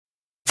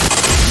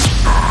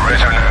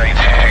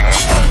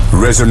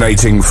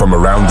Resonating from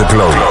around the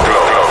globe.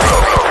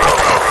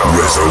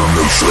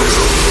 Resonation.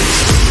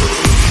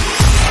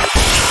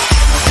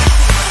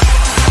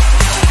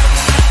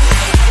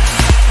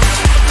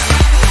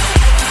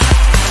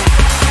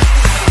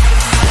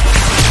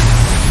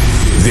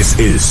 This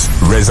is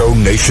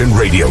Resonation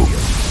Radio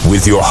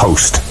with your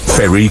host,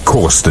 Ferry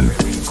Corsten.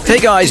 Hey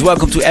guys,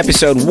 welcome to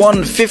episode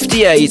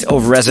 158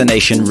 of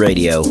Resonation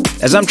Radio.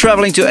 As I'm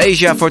traveling to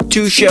Asia for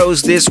 2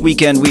 shows this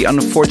weekend, we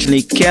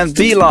unfortunately can't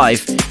be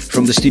live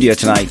from the studio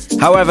tonight.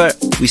 However,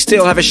 we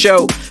still have a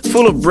show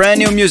full of brand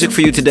new music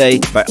for you today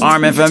by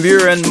Armin van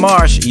Buuren,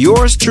 Marsh,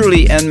 yours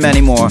truly, and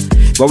many more.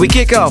 But we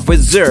kick off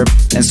with Zerb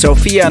and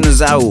Sofia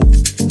Nazau.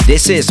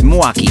 This is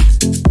Mwaki.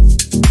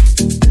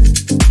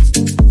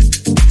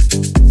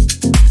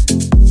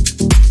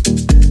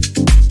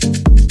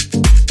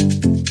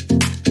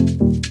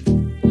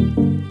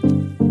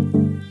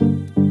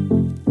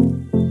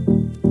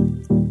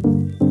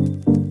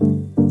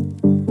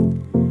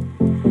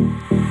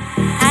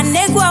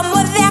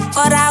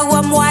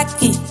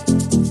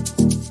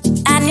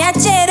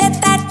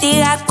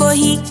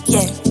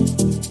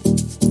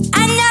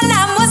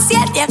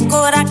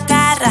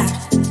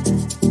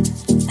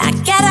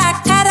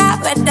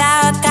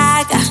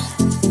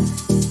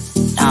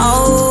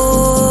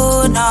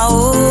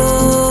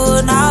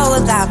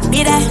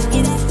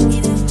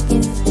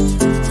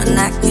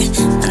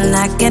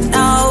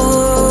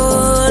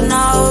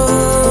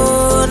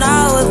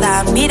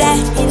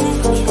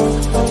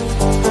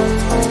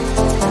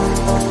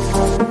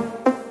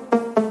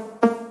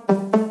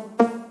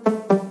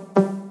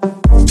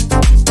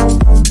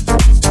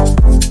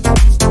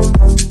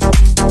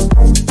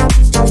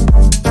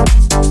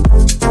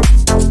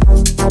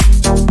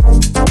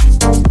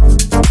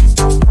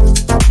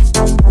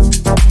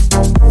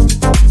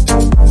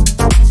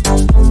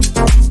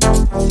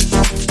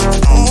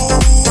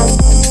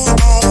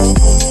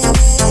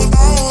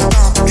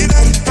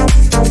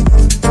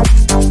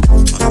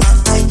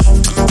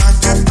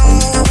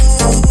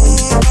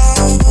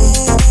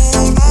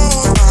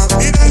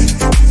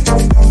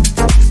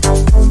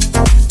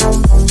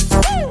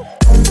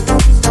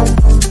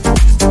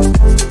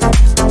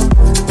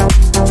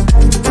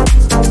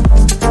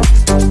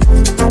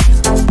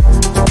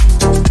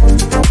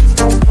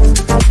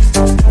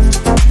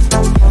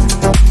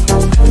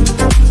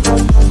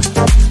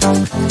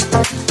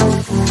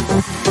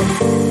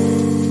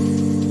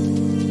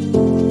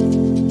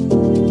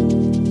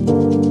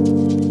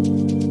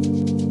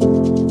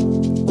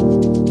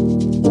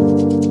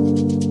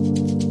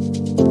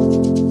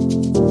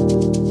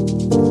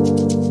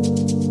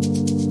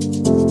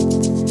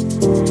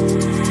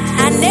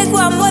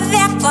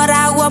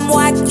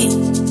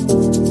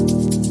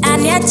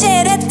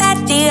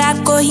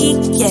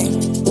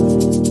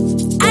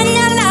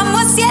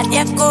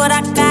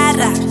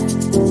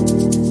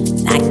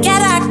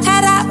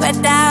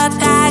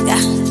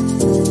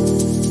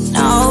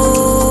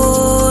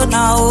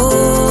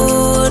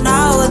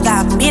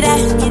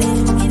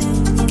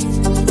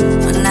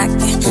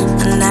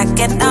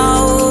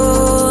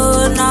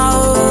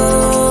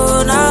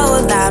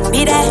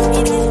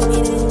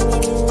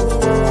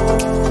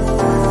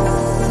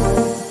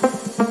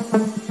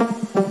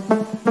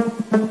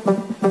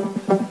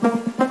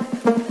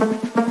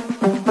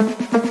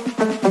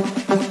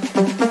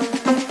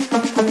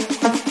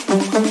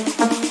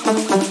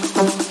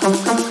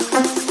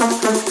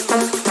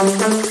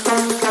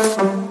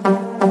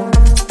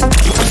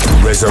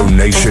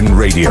 Resonation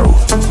Radio.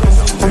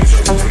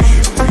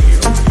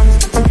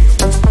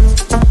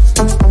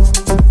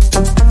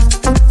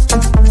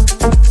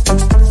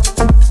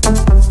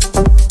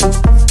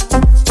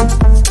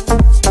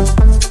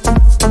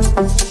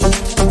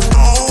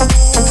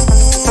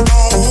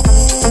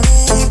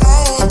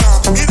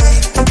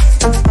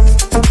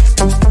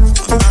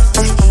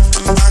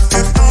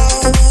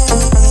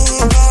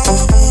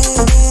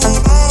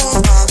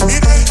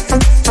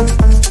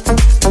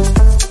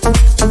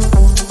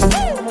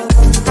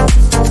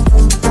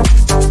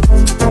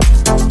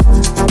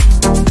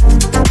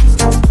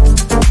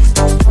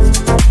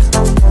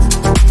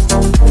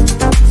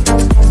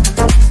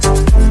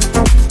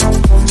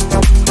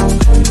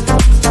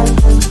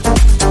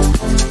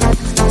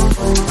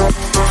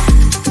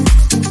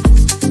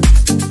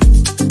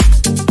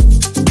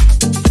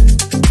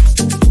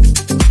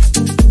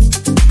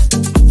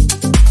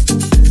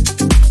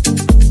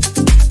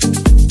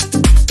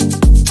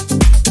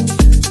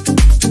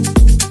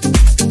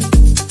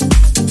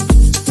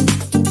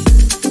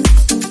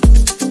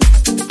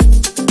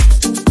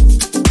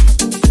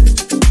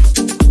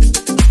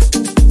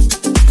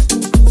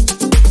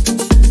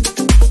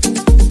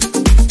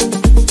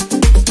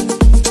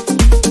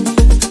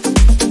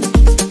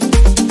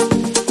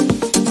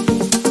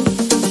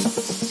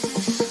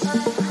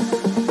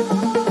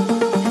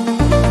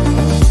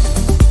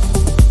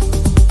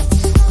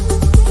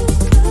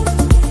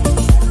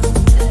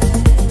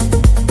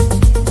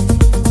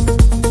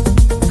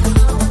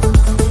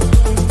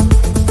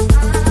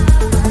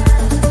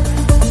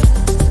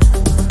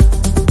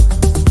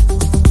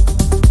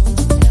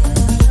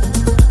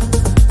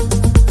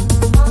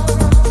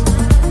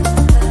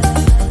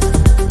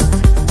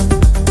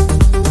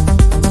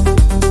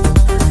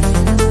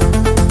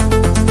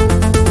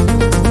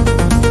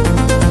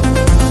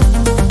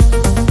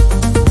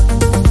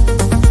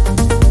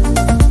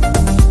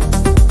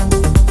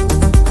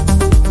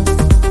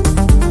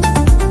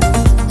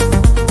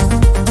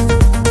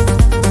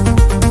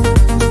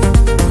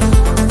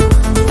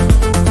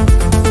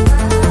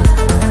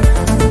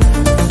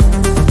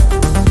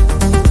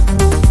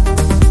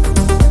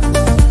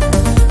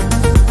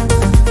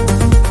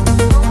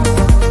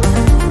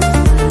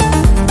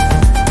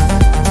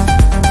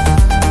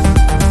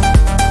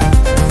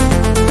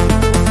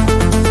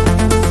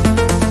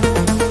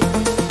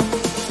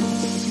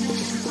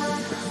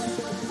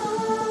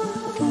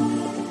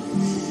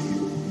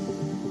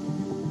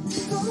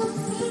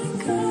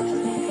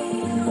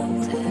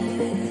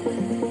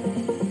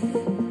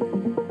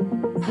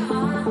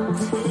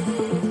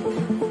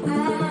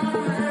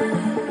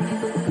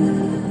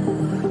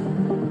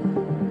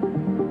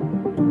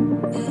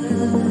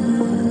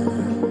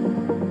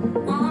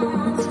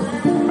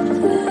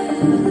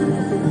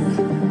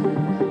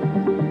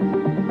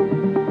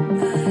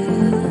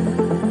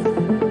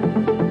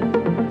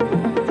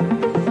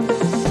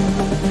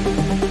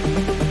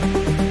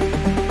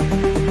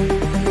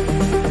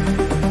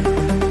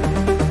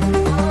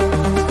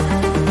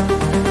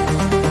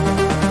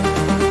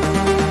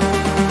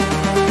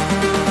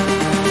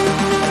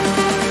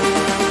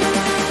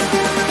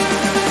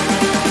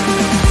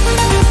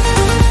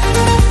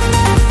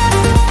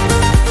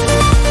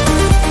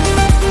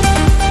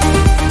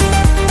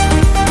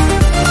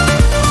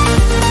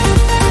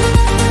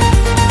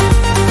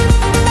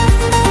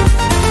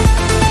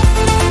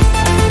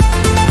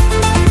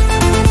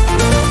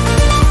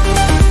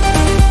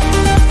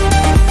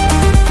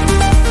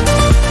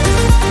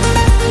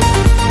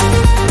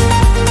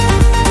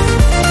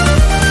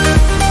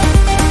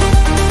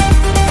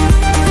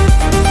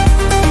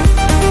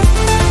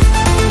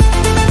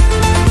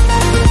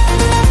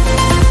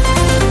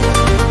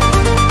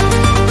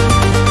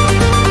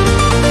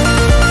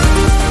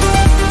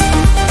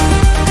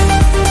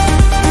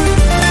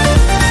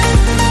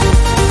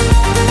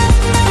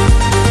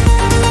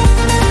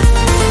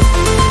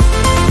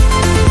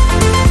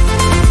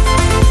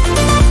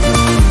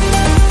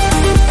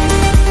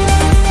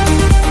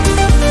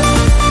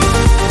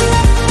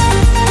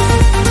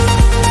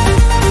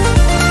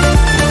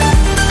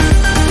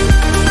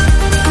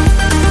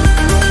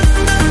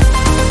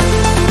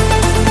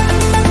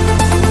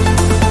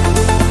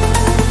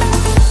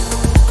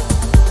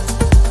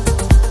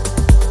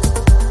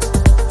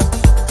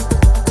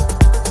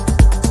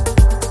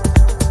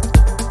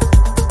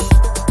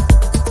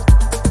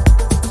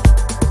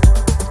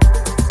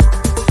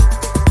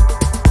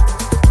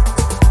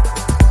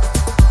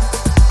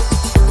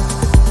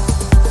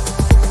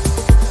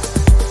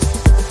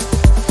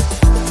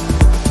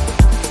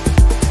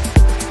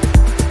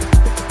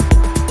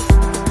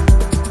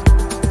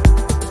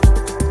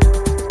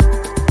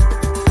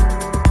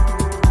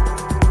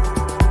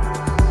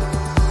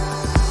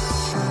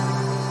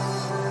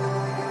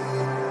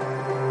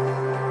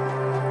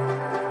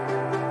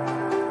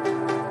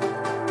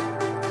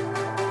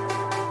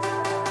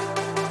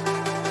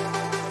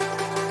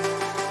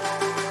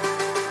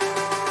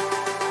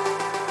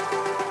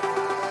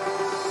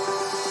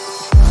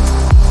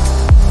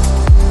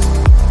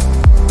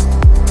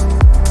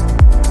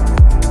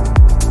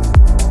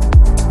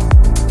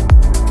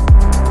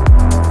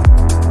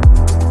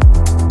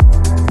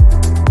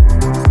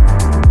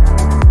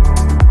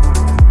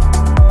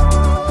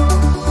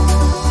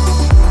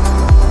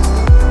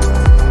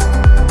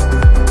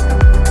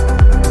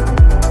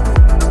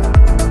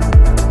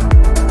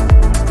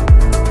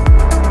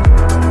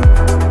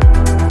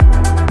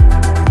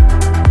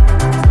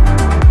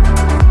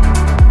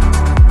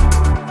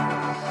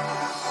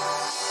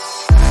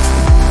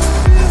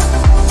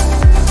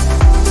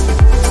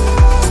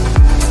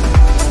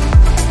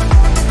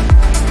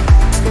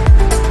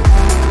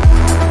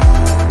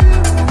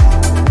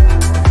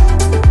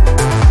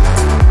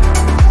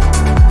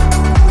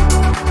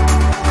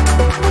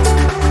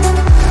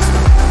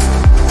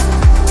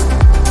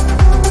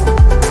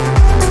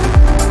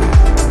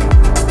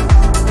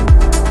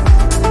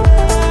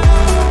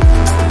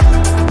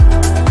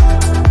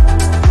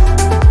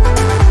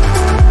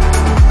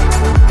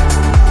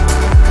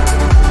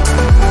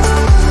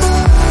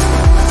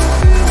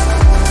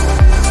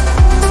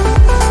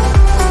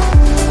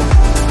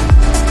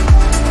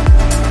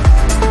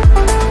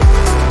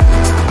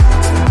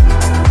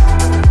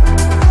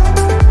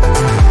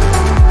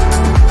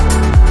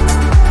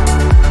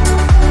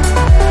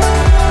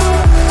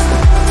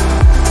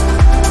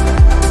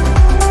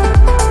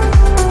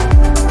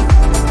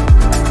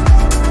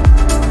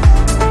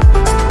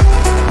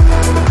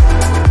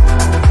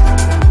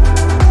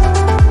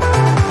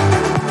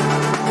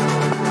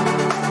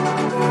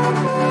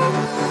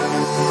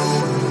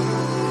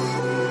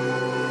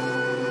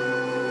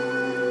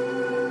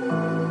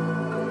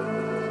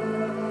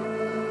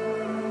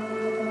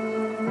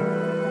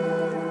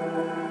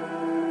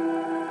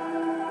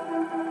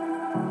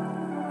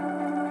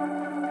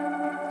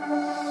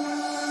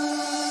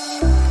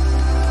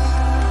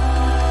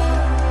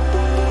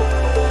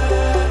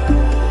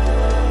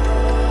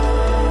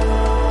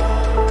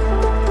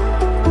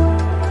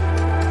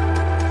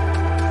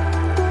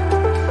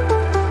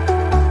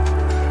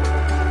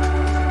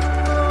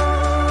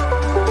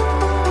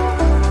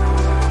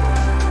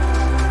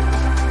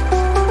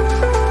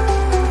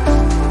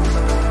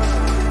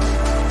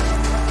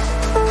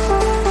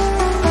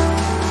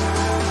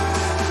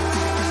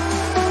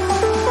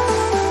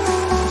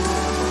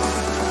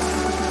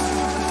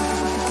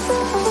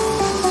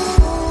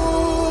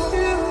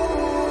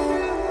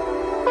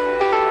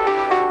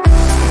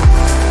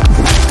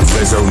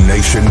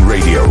 Resonation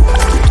Radio.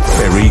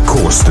 Ferry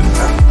Corsten.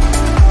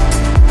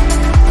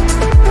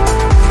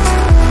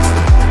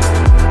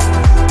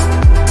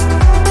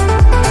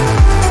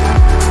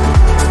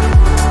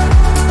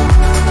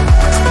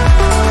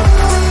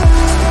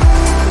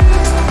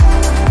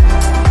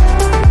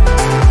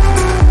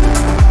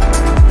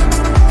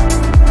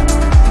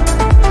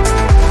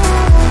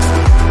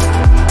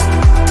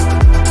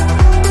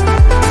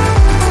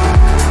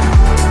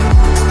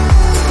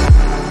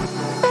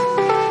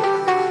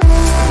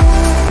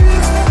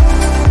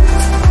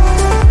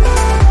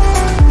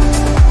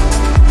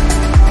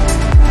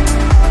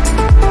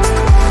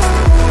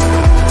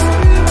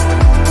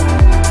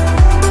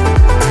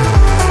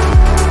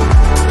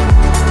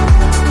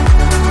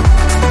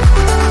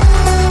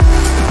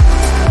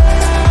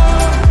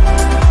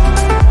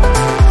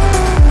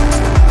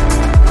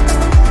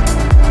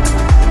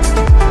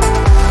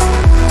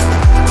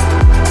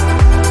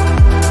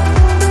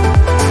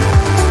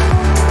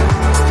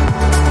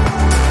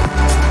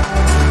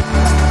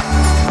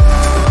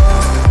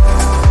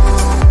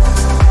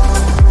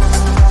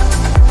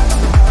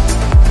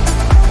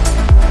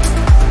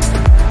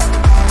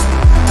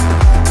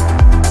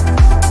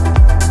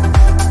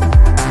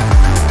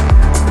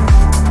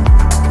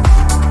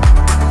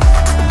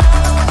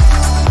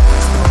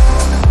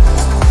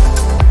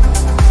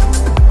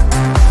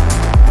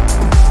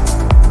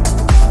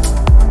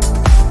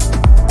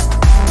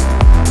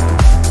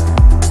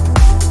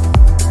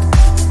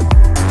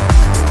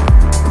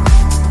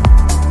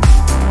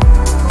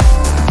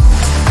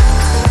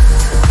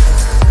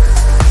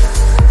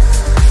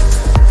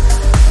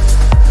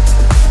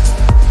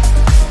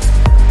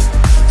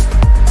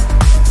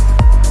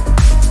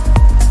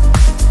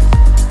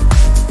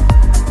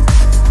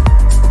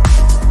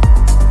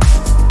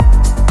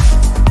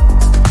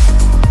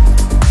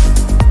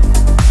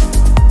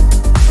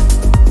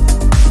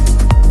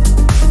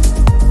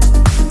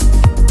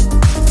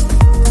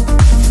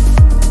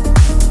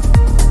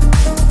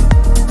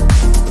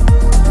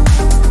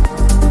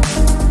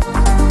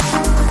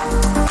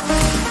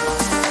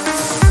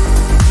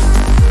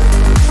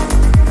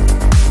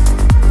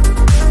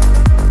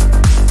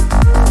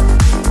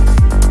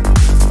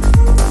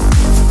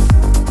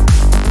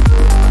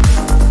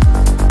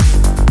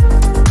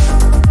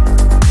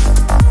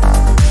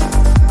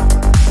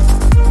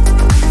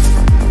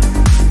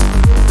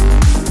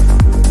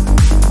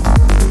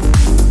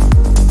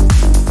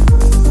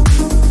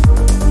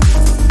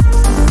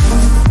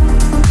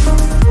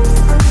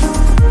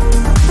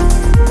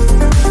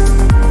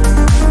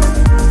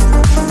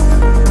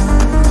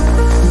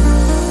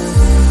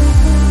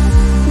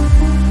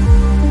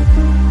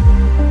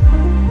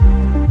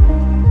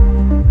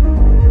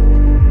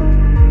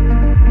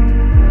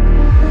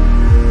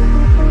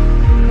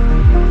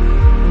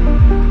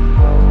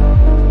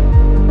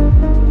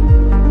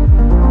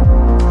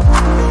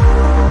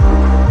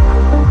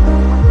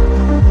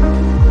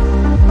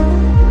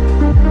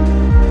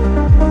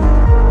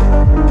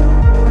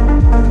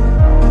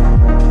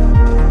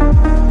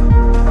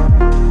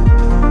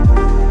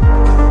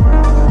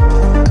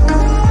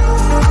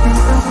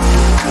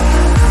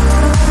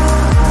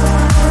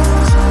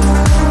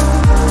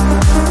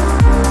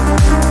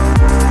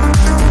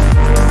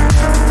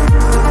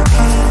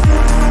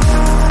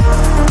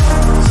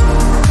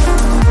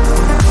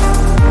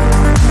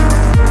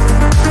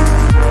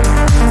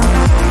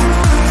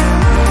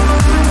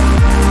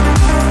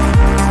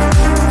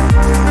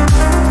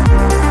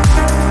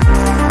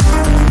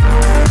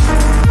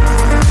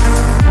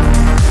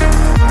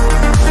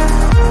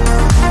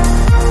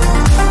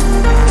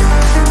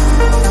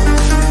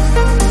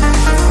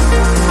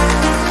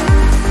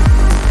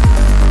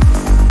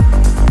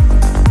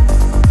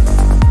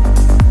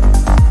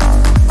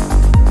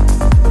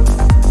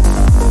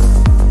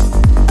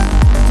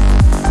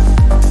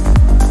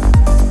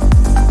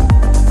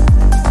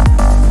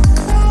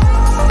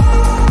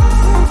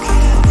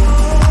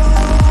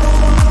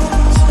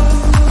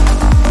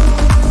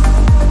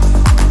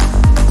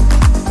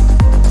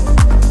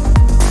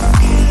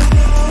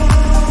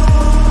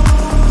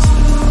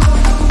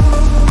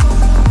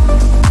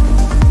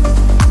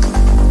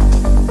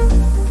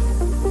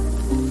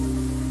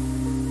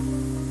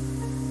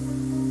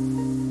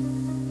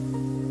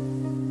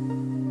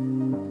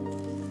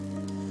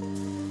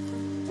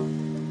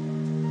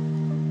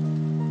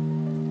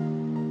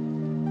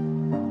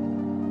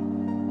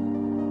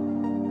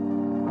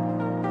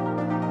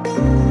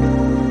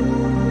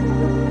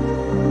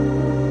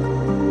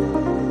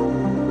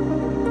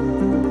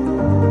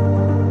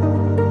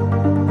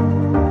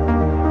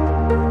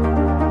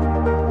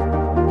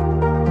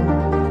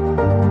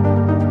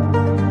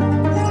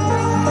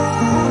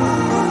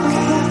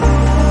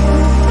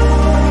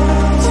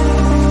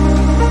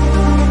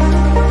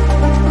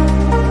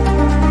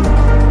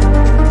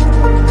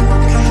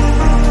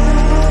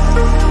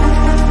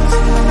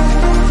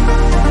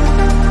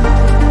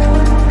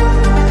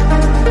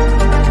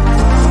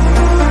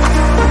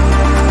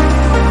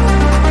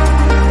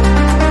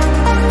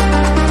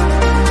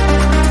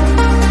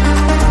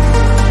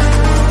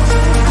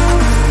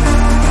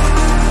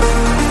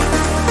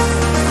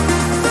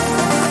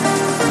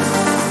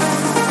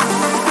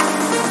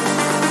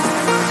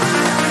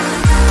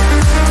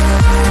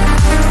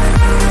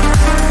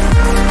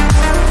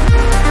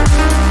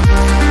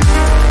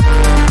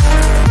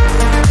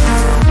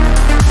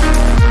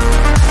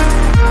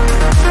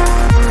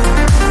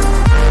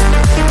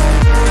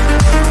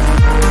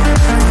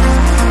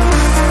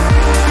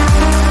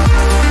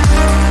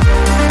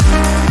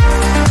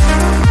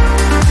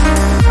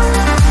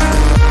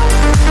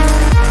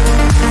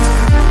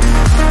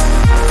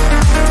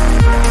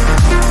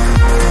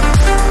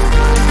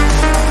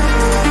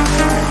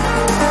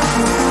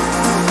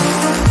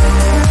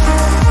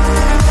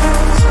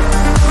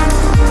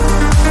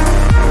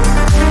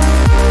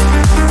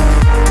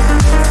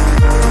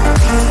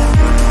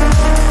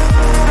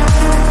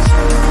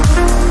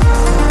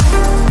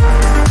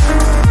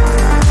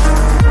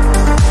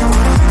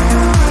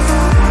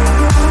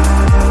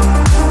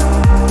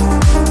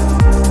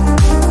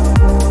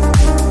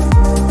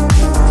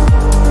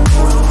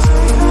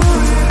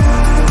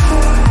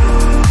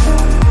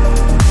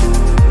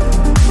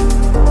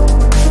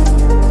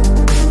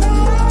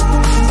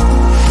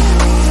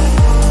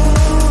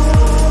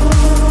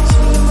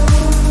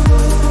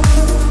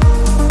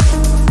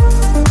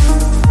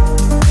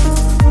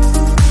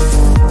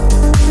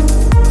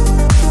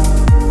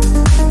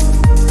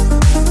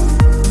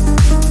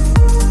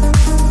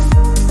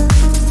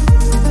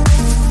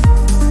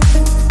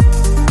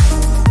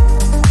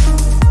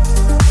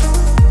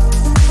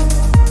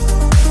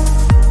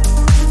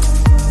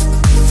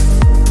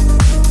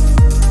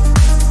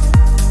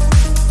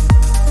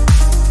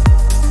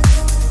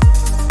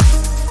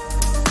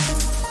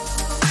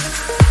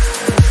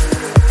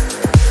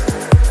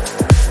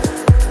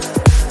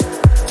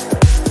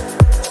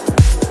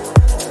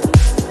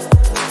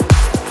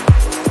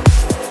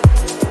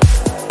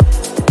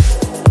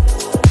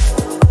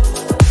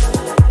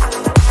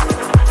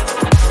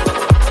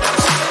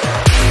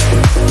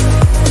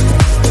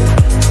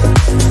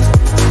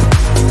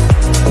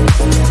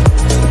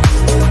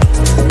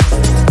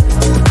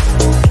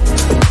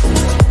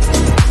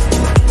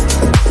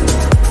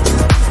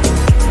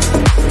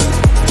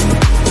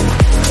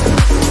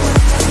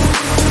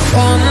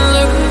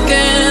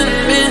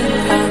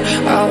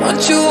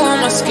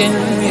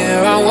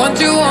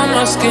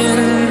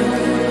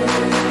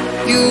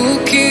 You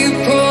keep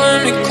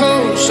pulling me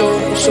close,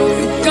 so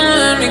you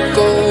got me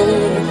go.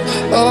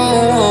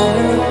 Oh,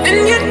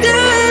 and you do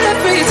it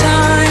every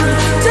time.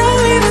 Tell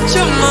me that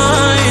you're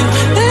mine.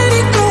 Let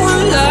it go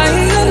and lie.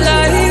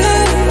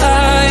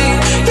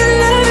 Your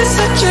love is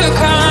such a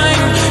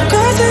crime.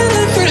 Crossing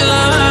every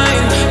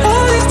line.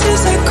 All these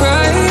tears I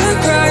cry.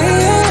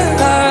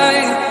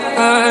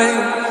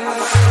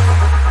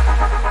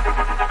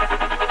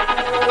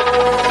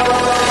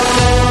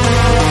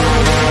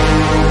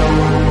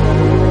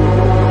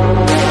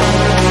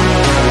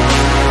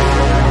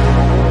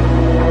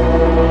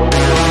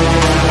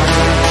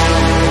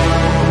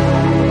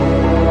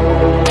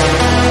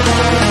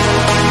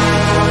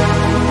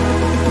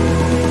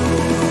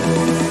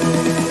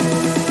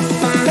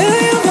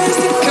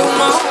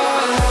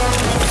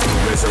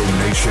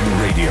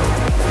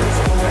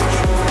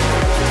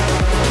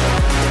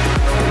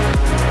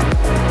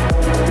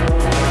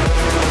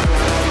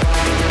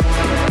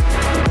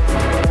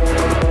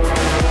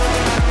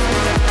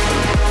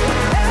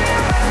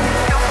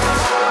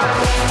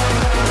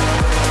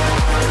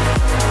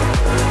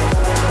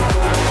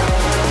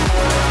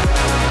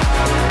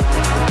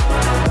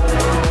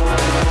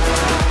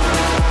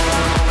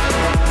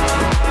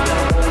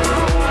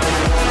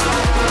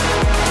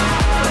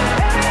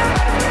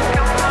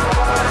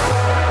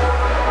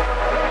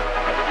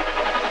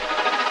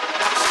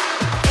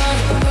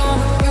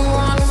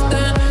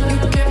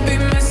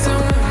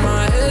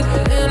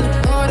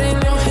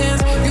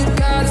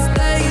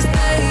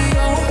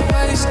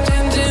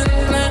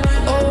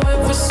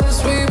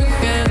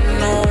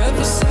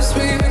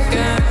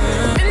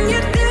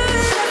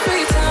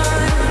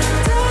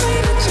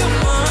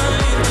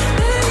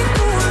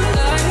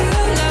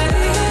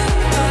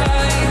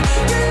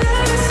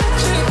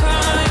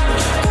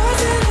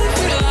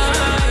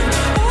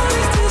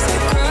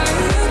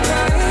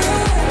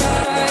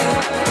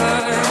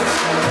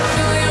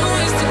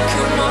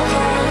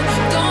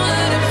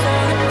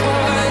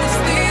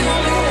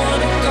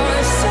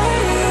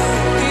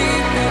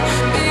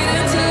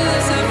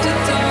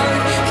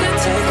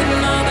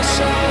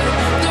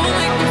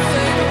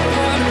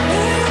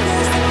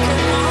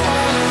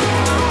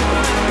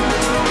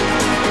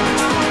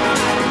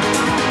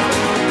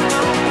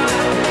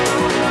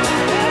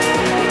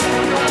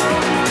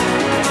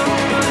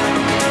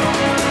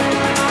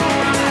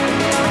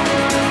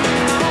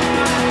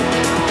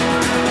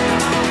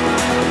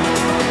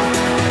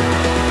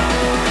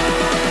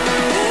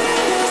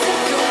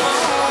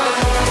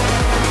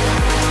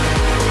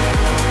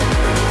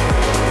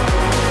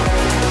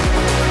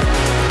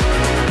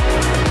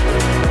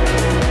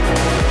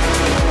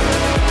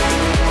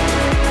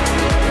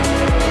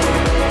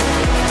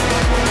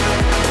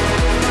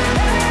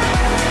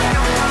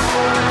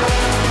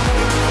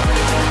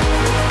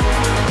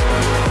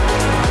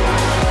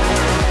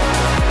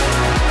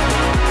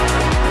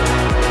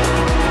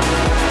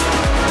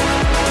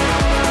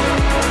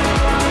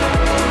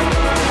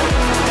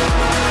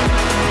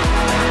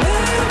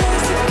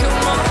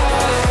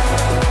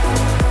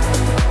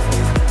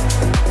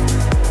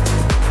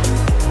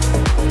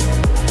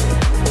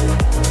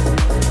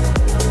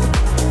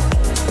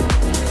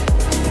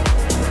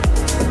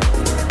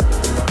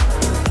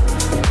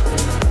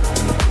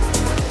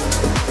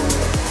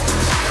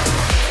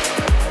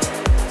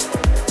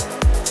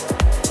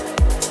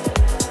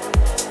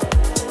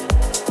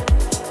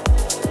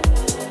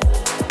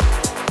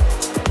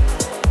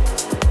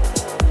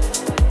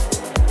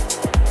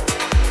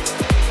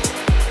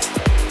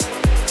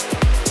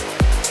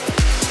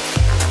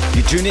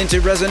 Tuned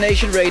into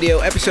Resonation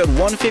Radio, episode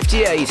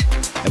 158,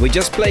 and we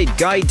just played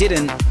Guy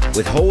Didden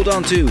with Hold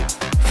On To,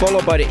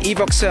 followed by the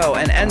Evoxel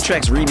and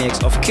Anthrax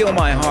remix of Kill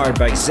My Heart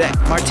by Zach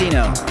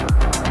Martino.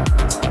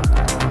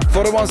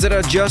 For the ones that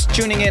are just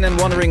tuning in and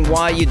wondering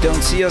why you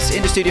don't see us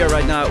in the studio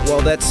right now,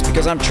 well, that's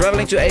because I'm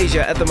traveling to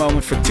Asia at the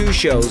moment for 2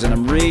 shows and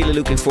I'm really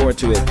looking forward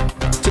to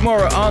it.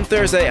 Tomorrow on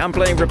Thursday I'm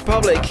playing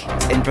Republic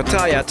in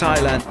Pattaya,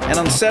 Thailand, and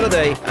on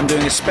Saturday I'm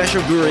doing a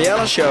special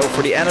Guriella show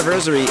for the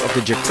anniversary of the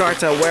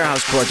Jakarta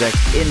Warehouse project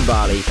in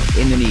Bali,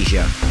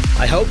 Indonesia.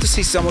 I hope to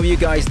see some of you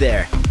guys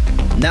there.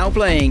 Now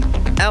playing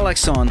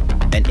Alexon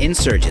and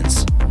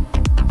Insurgents.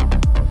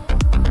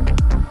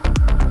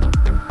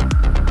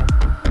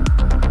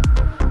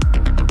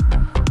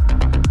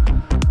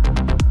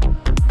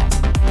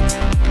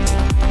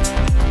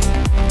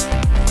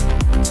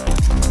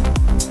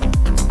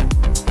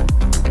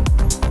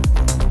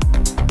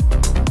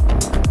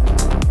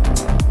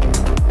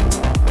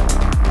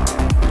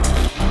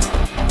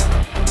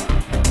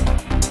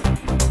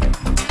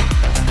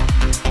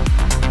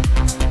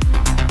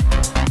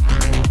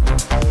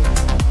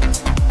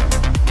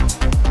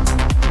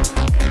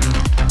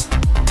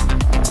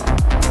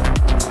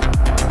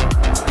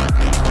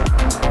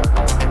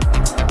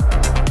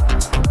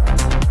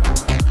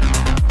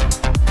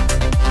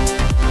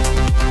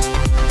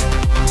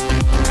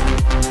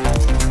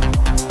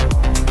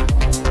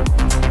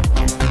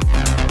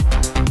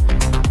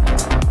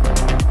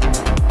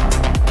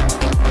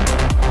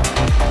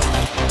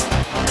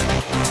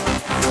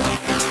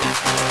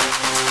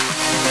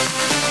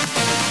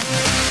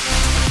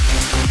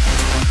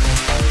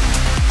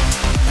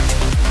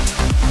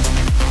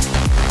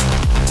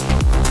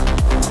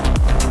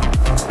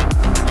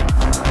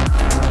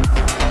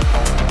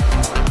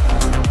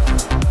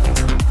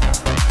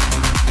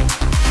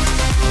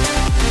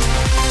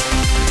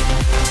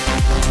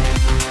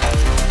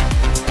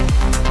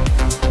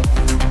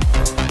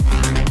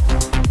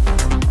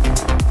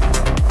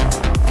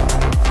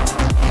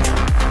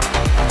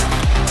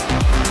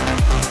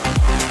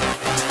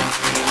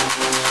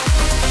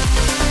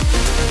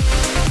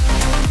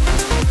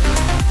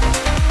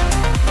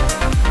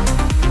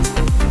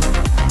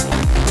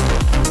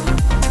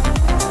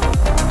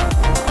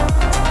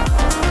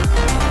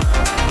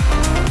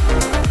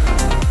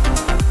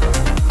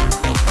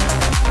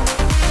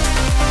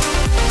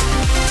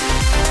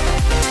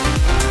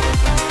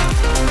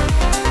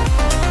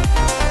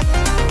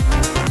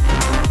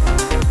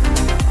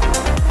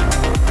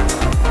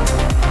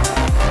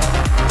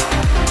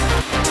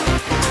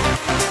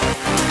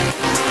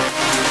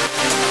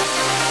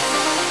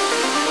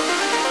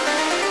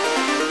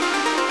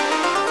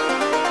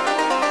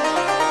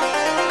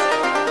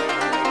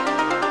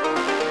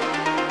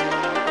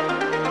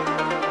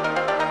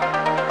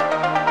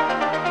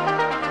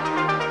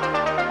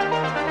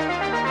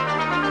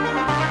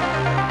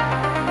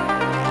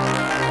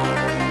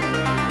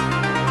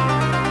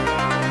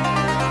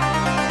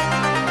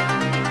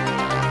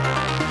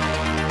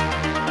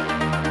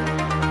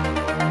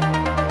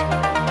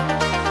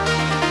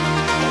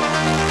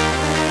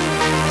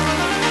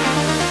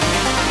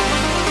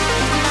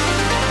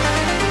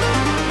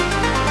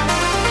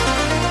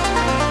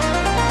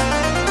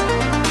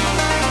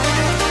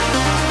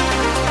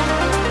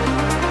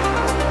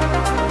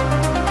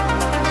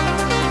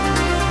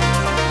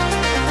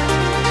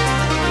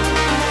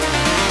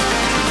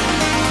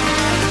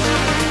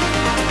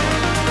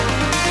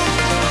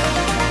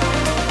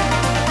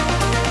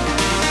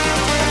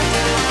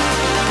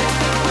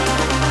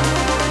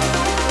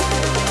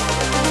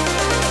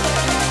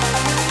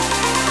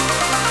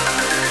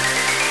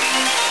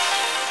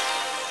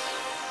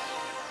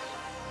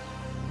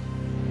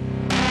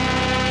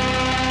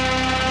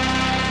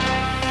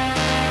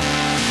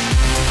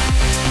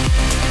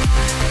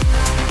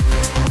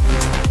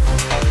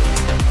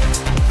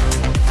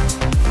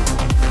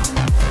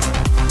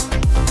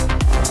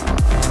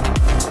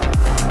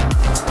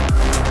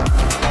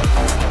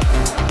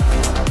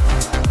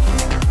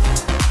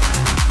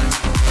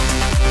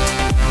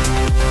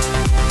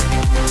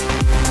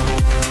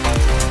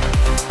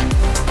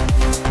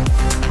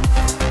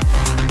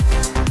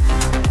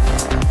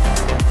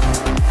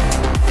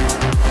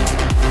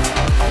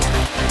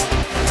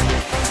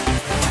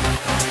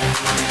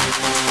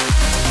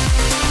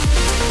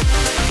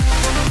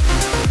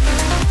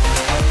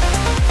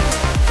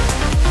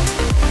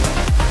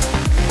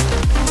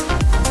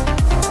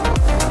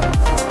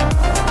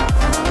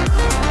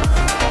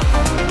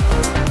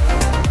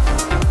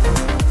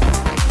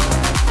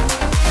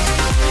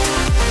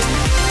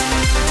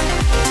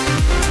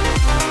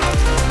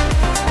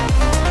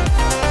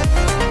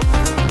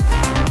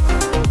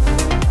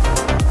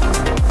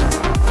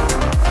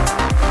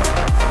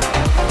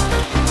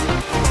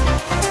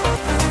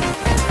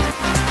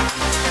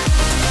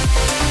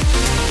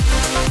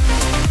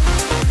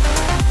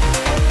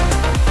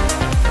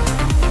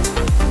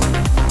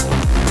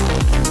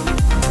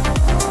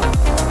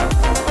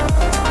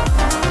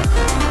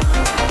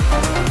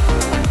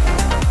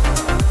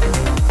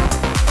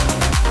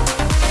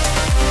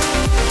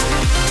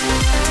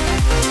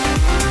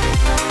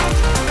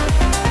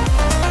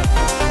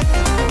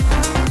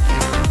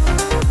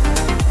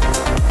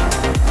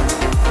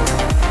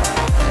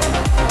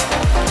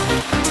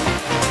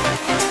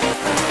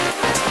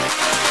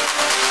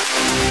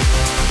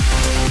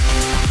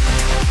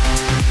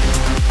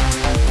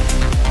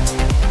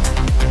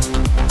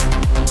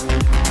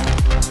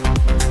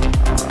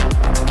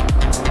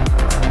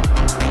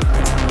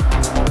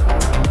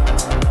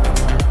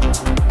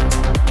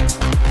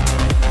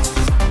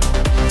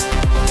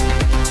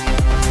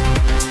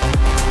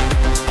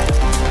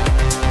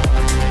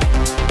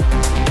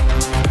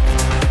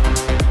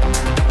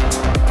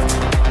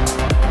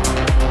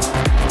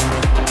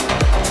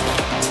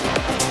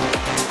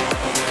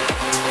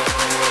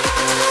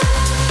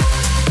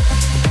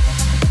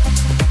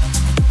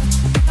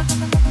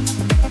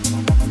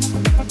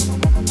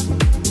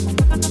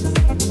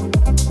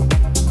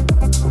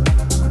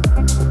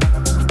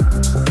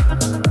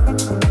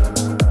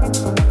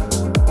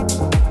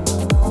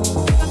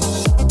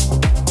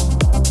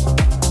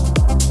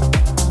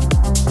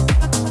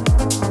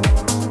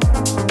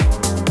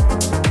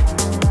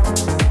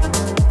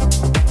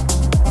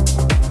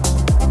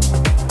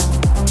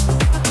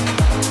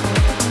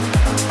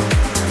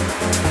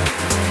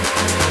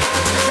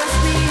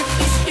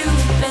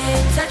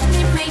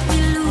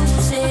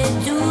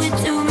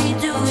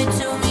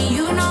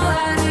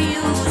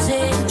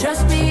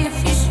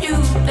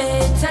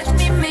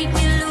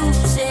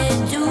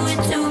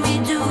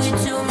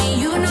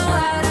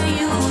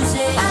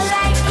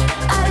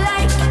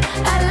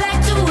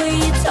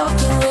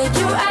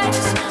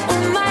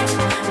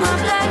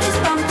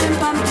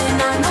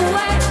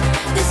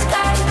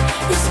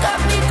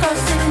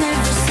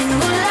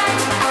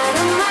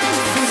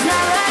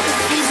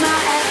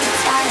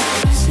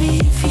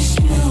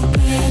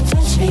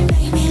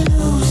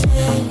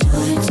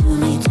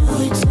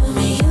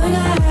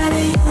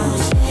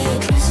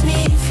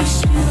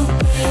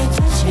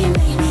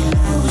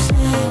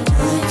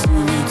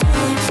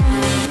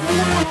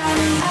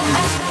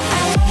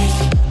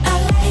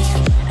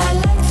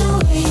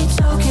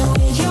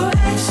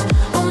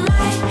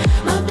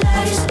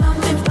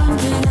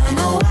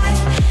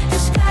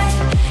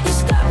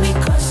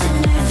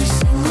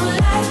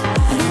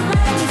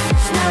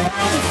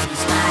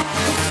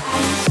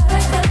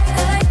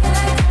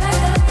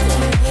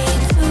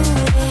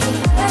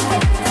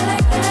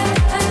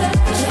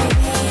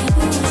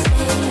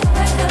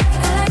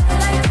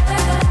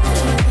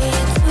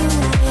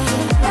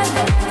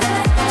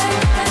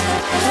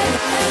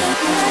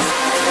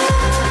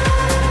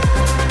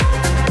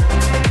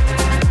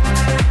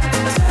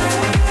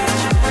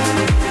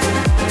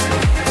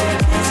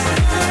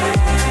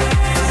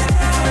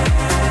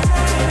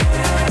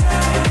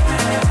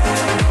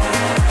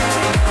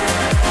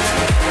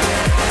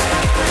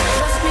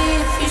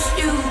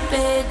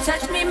 it.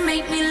 Touch me,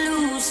 make me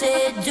lose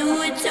it.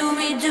 Do it to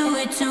me, do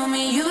it to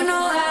me. You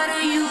know how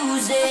to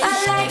use it. I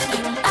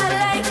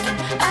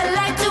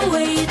like the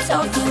way you're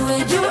talking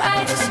with your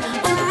eyes.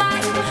 Oh my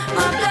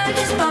blood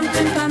is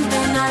pumping,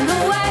 pumping. I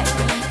know why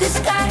the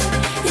sky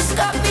is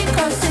got me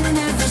crossing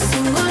every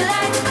single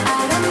line.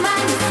 I don't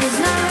mind if it's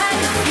not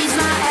right, it's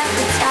my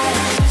appetite.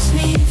 Touch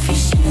me if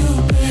you're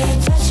stupid.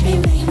 Touch me,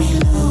 make me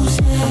lose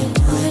it.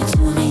 Do it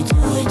to me, do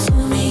it to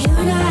me. You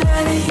know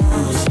how to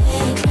use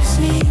it. Touch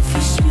me if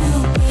you're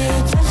stupid.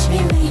 Touch me,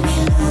 make me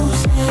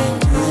lose it.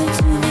 Do it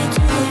to me,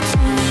 do it to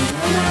me.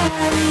 You know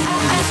how to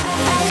use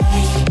it.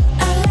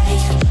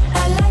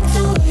 I like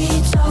the way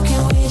you're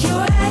talking with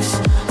your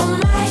eyes.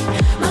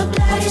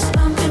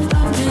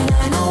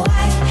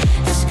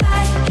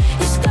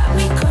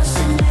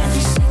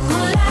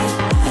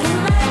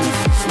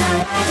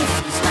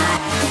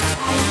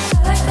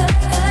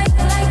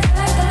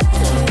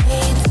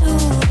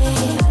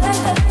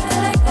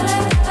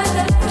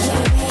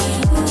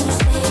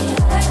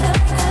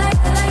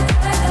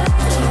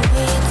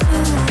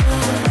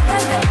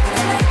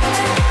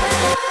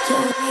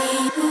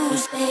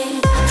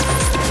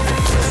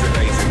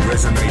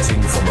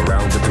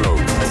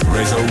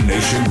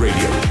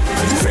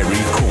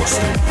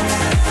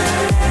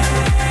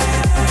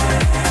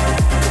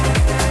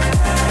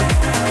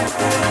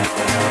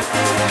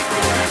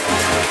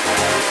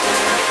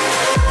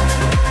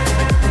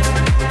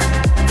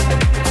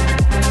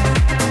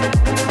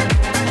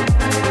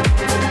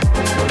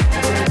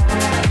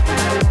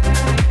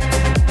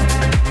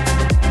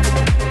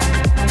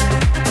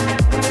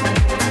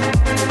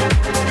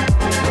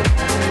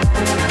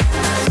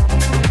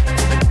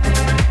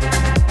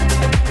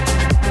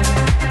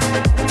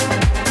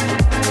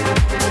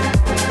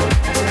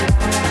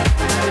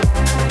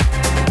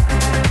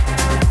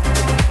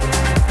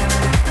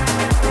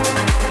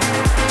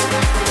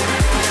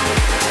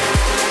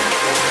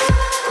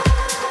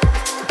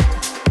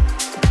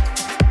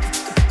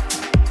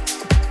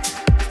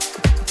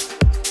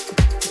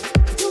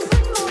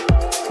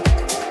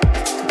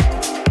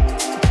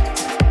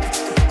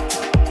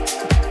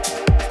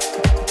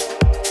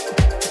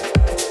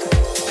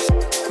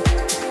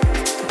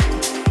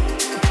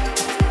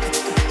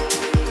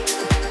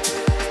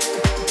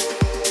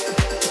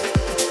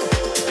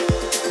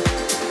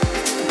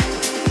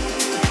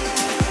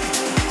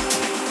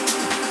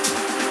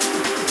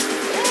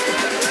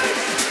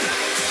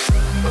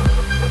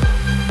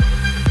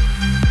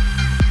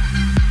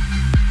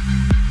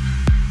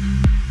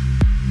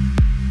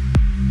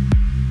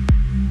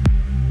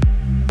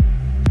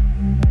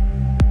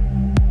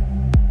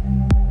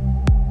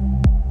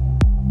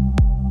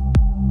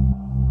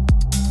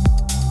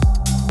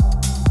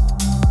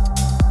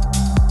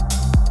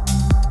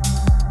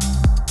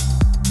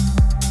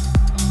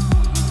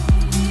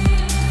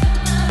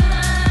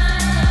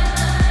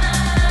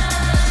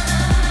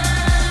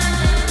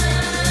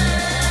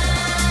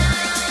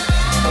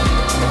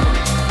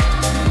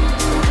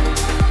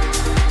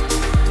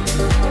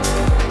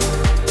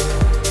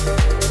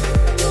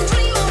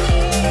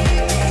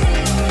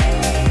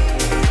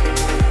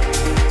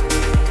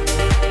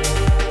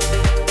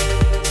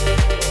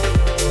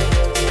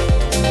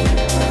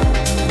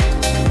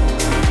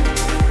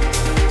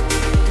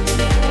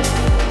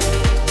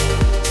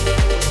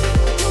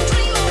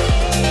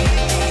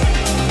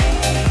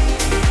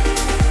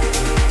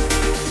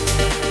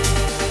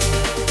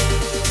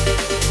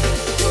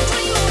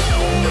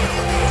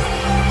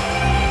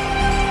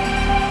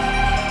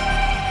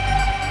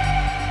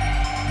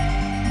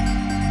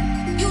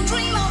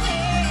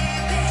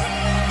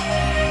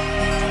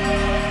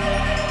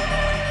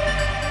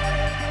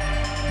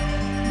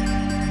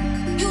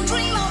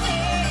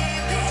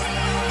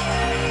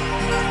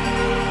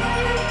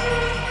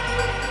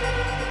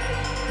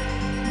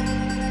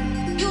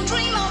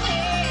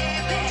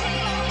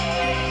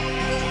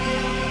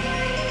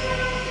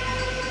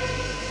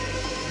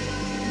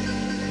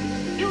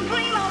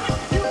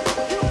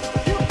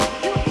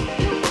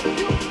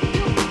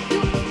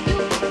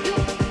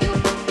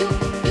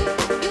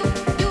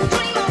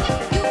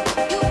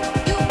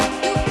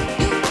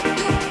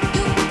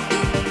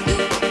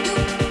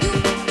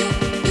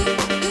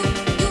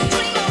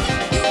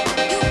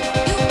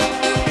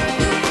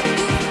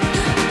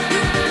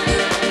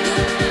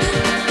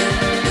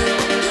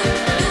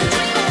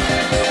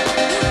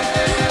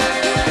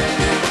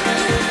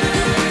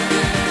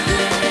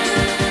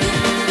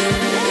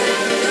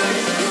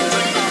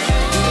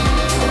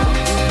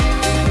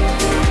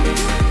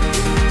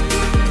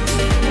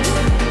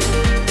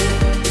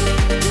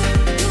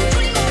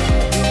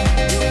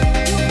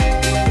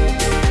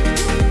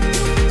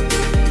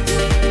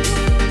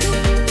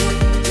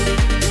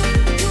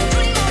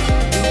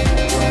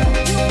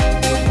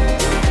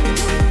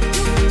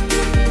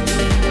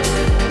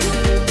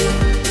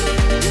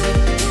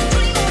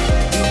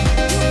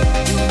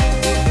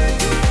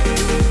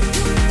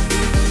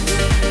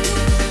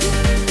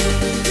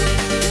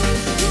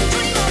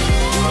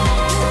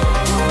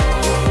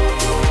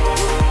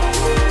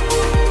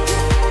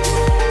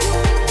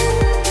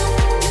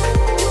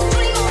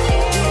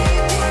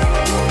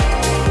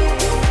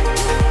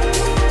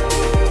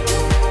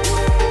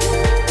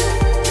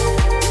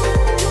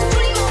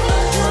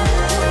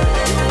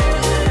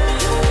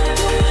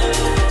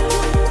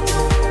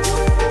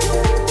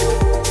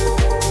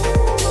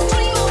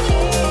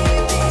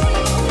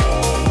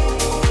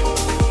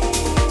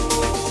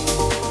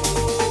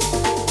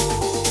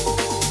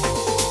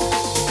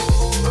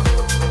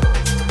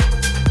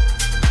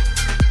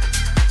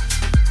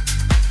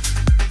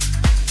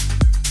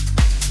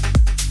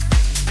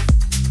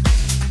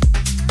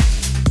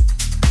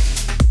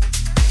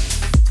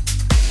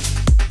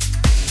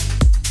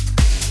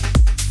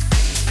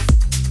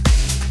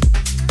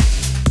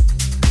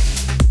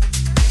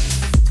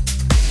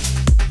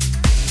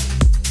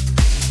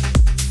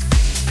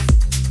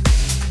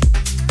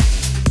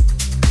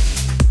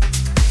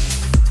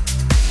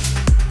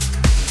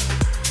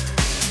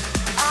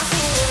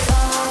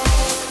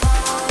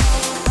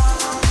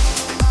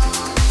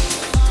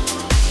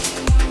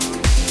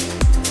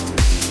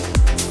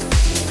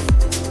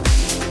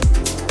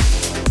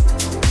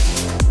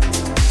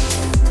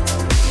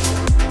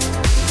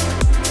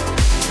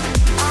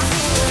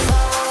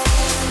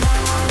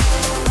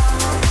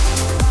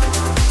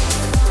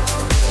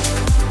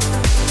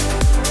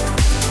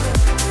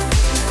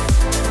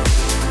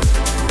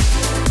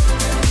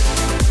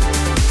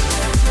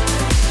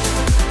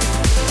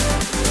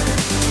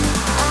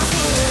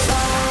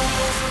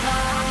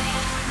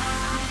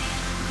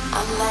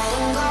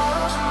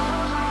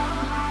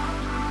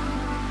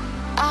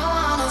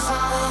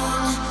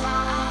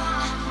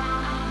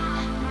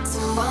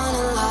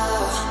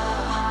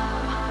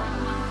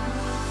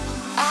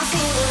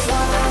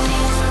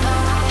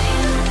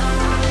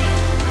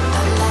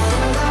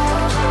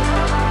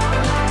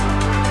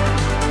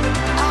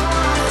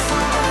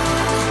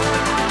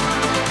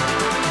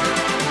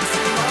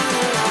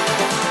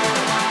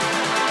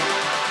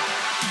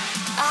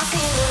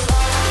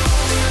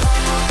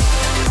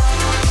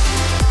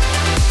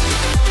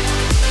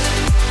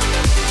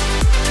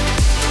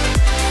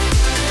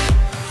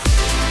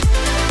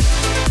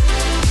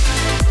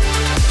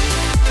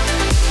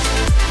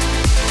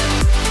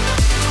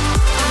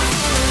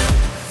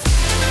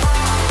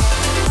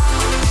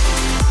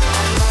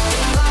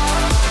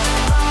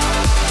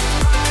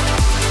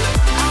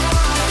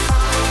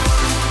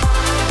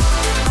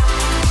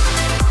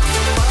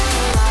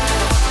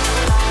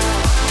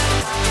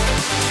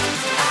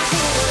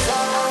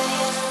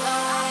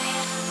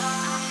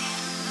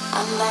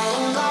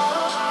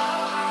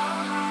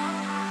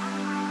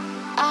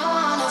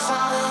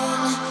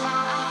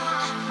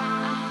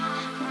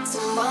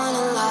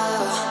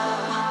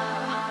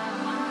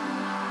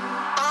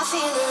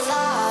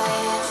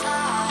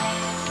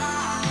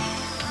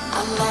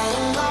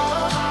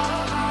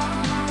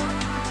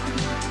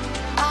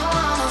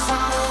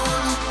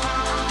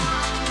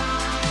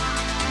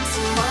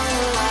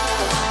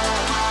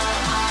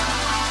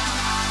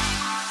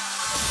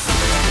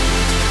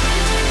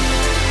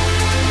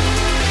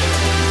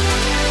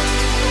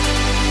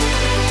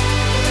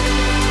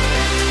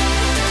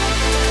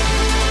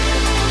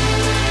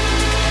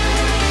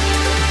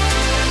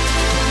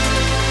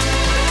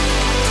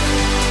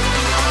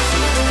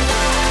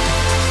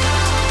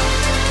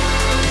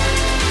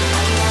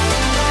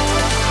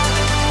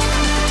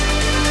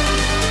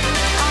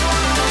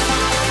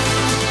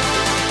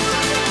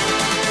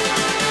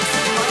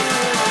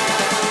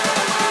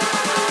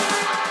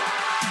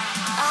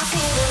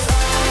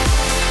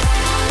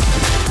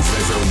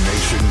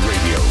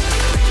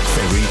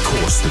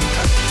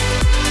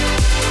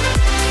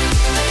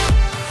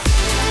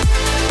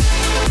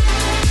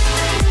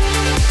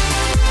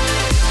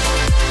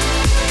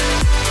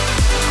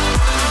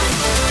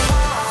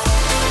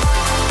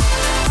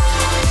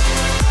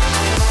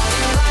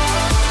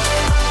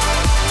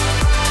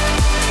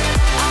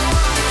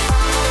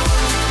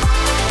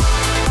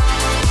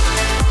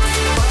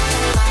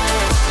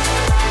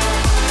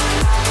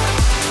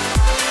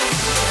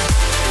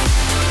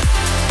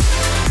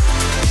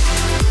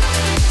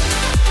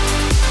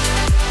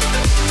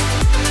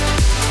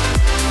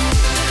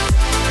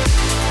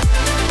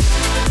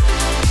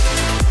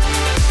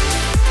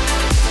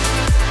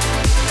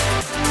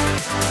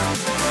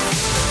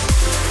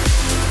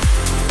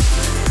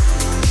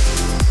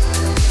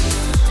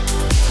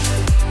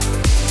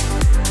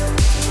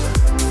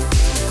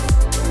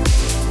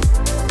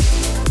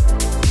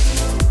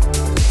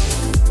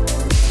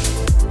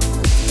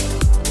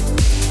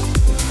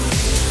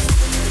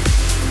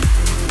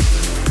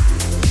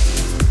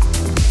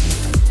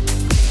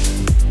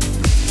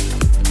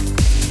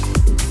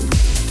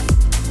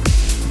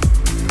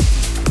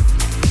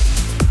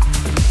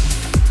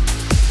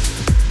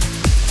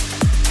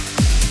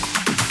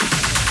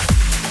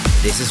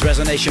 This is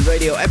Resonation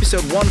Radio,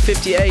 episode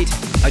 158.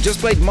 I just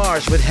played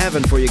Marsh with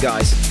Heaven for you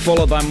guys,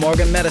 followed by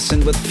Morgan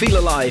Madison with Feel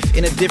Alive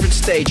in a Different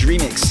Stage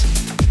remix.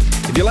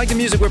 If you like the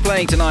music we're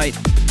playing tonight,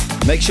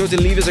 make sure to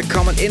leave us a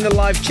comment in the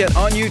live chat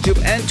on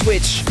YouTube and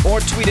Twitch, or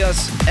tweet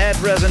us at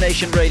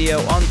Resonation Radio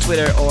on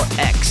Twitter or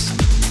X.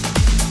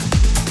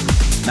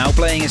 Now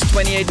playing is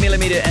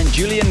 28mm and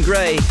Julian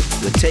Gray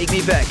with Take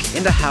Me Back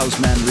in the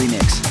Houseman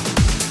remix.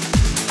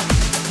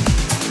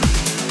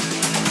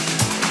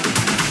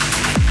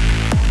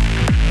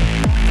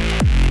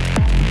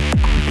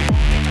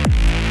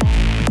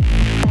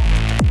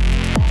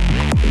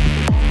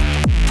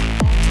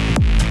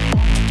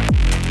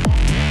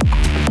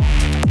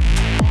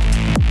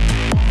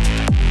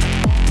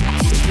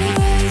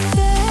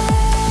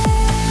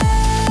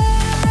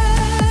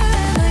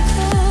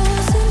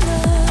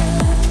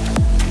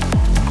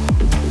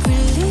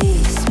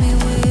 Release me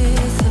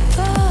with the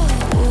power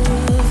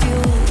of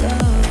your love.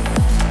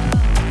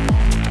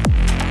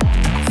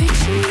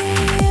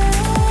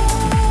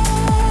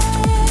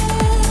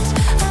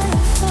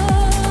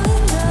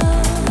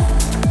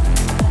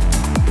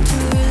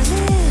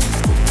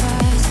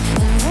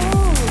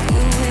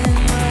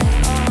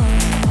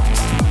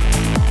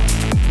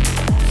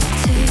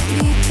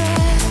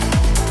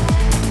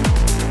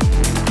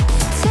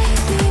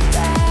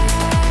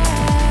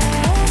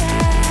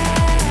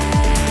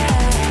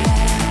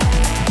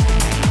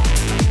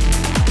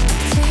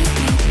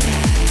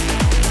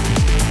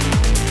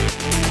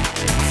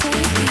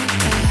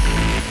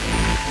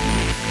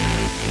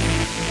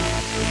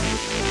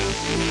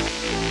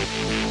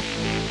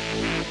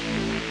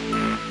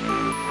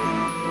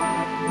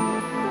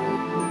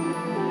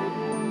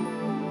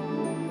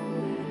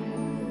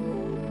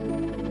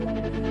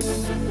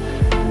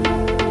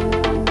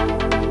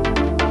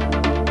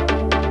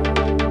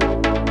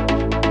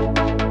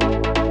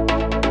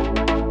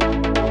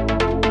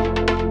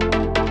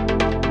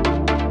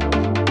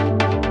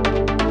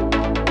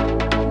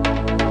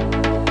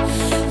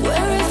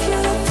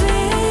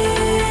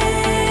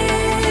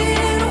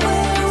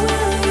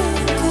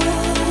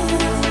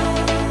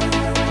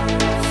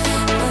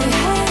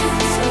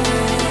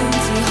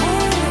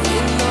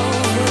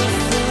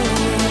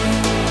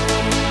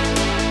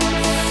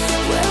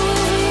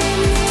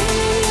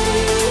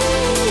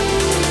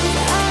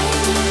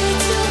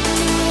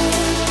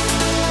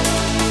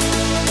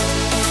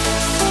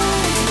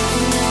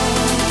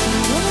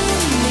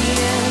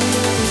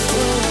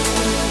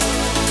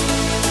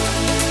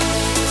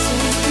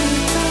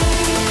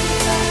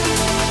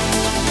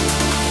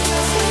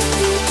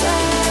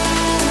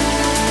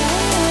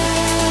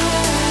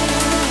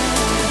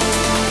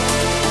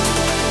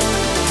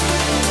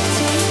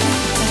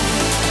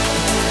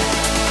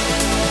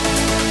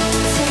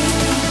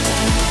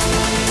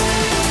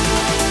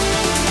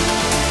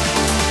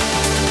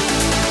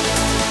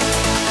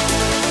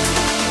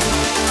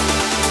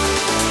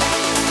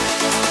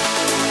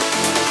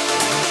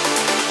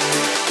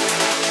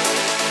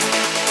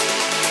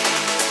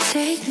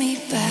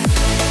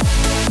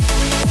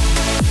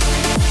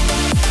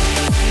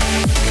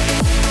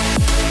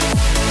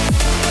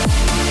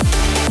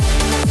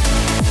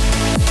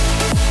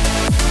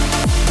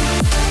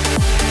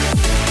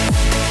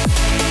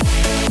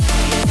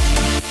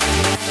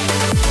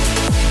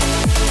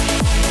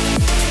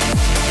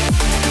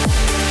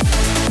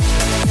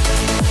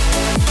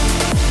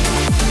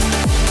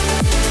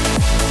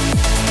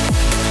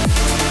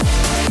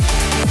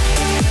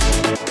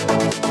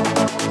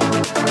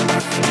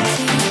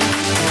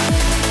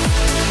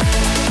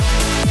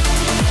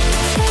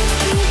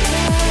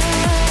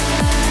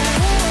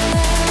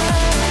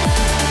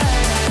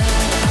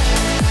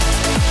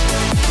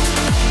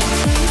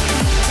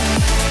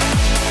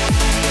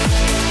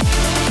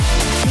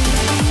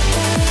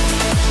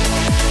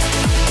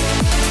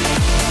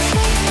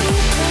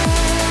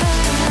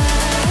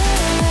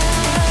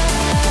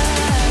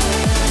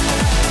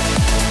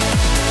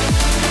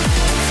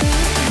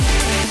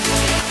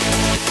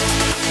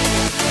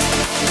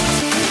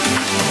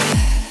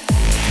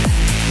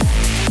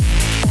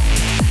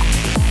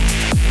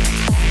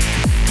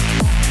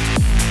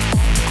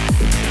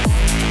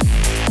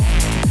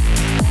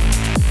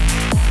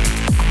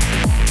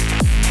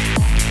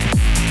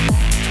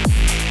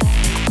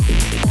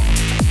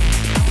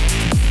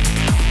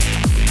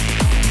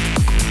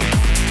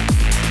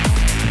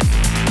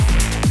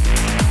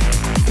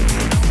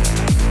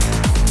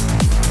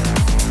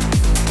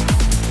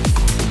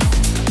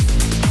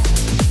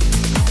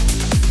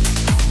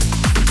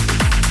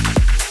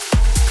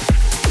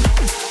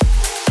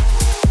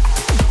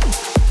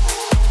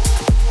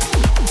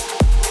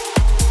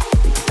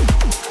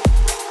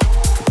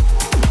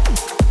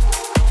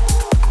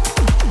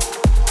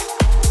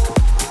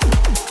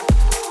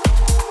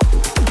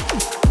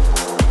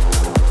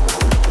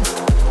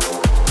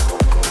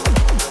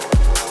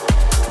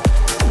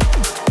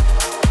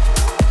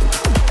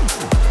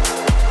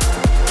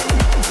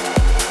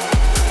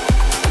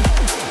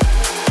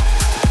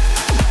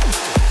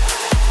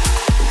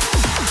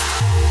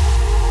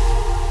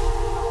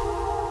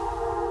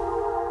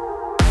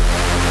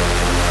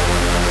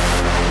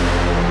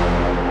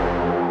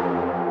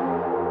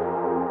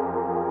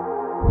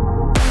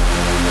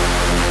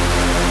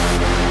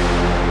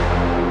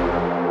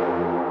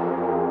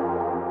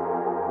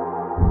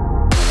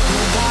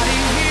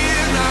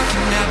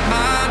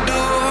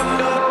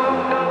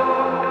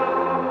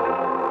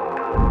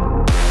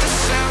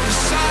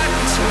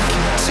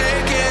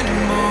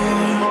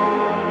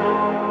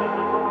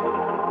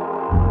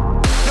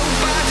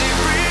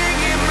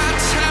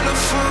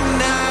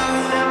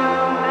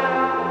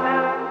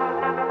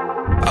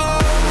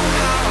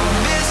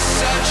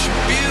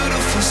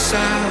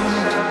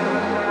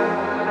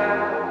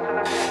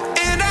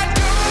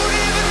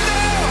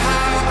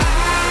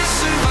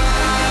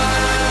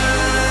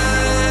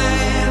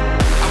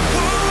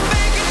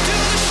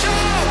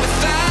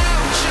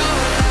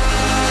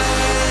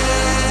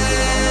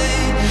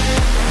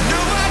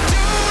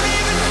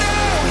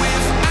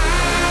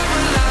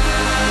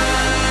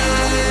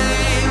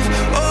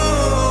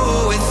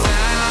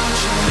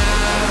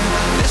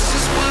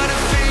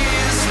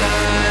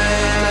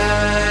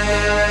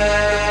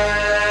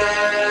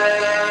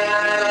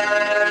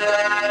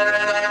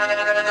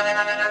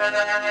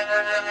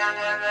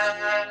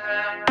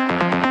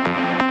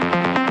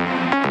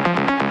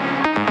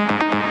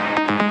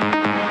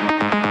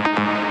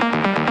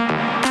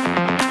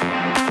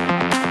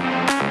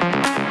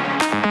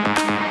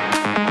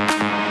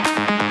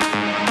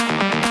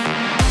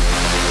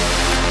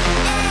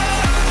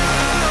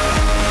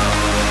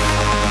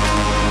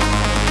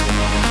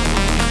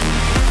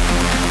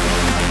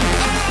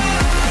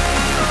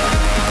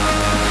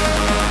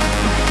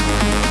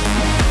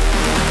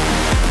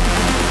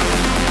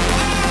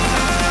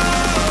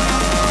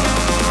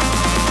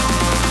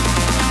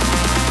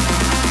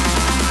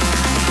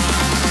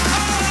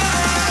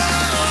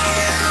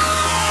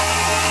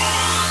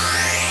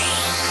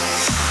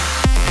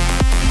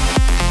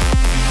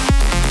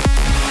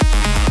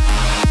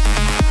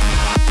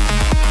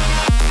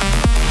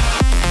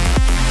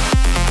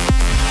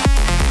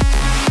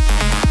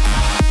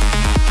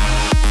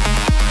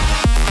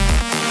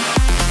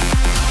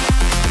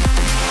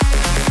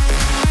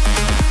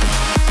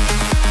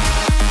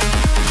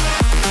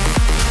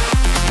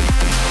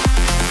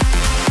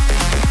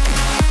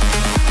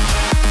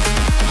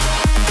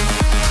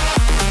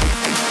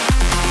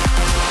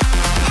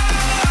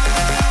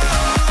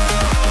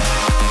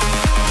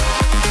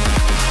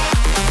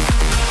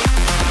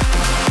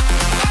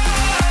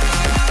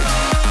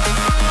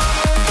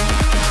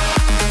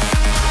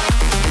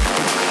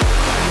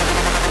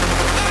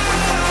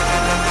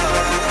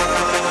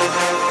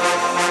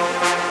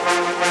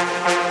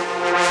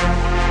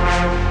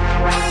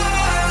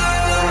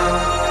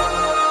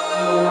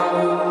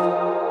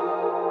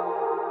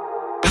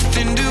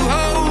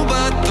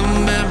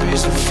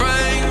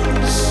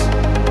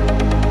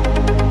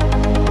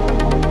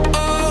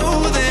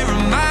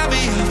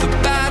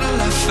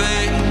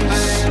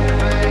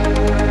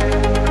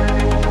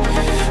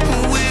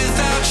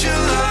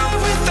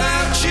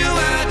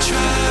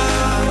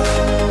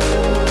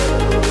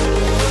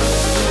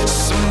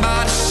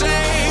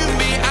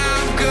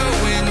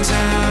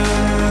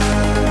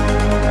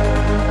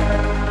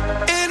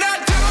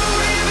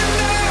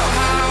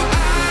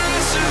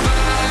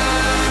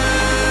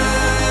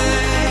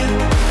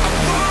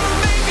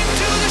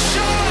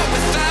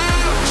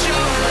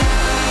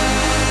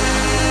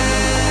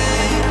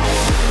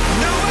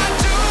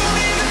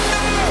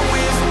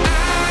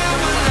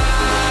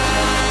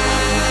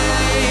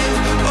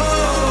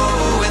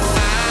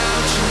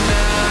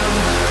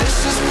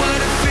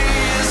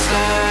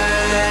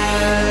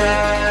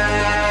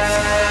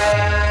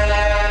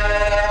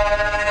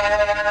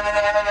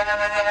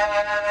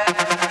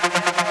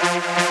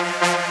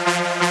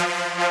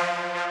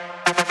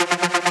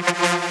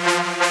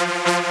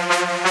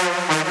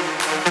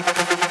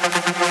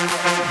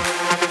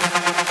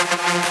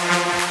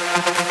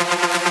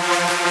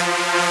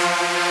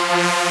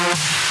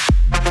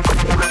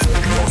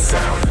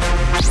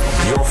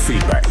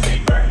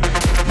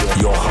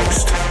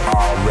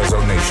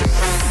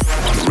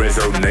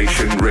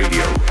 Resonation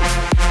Radio.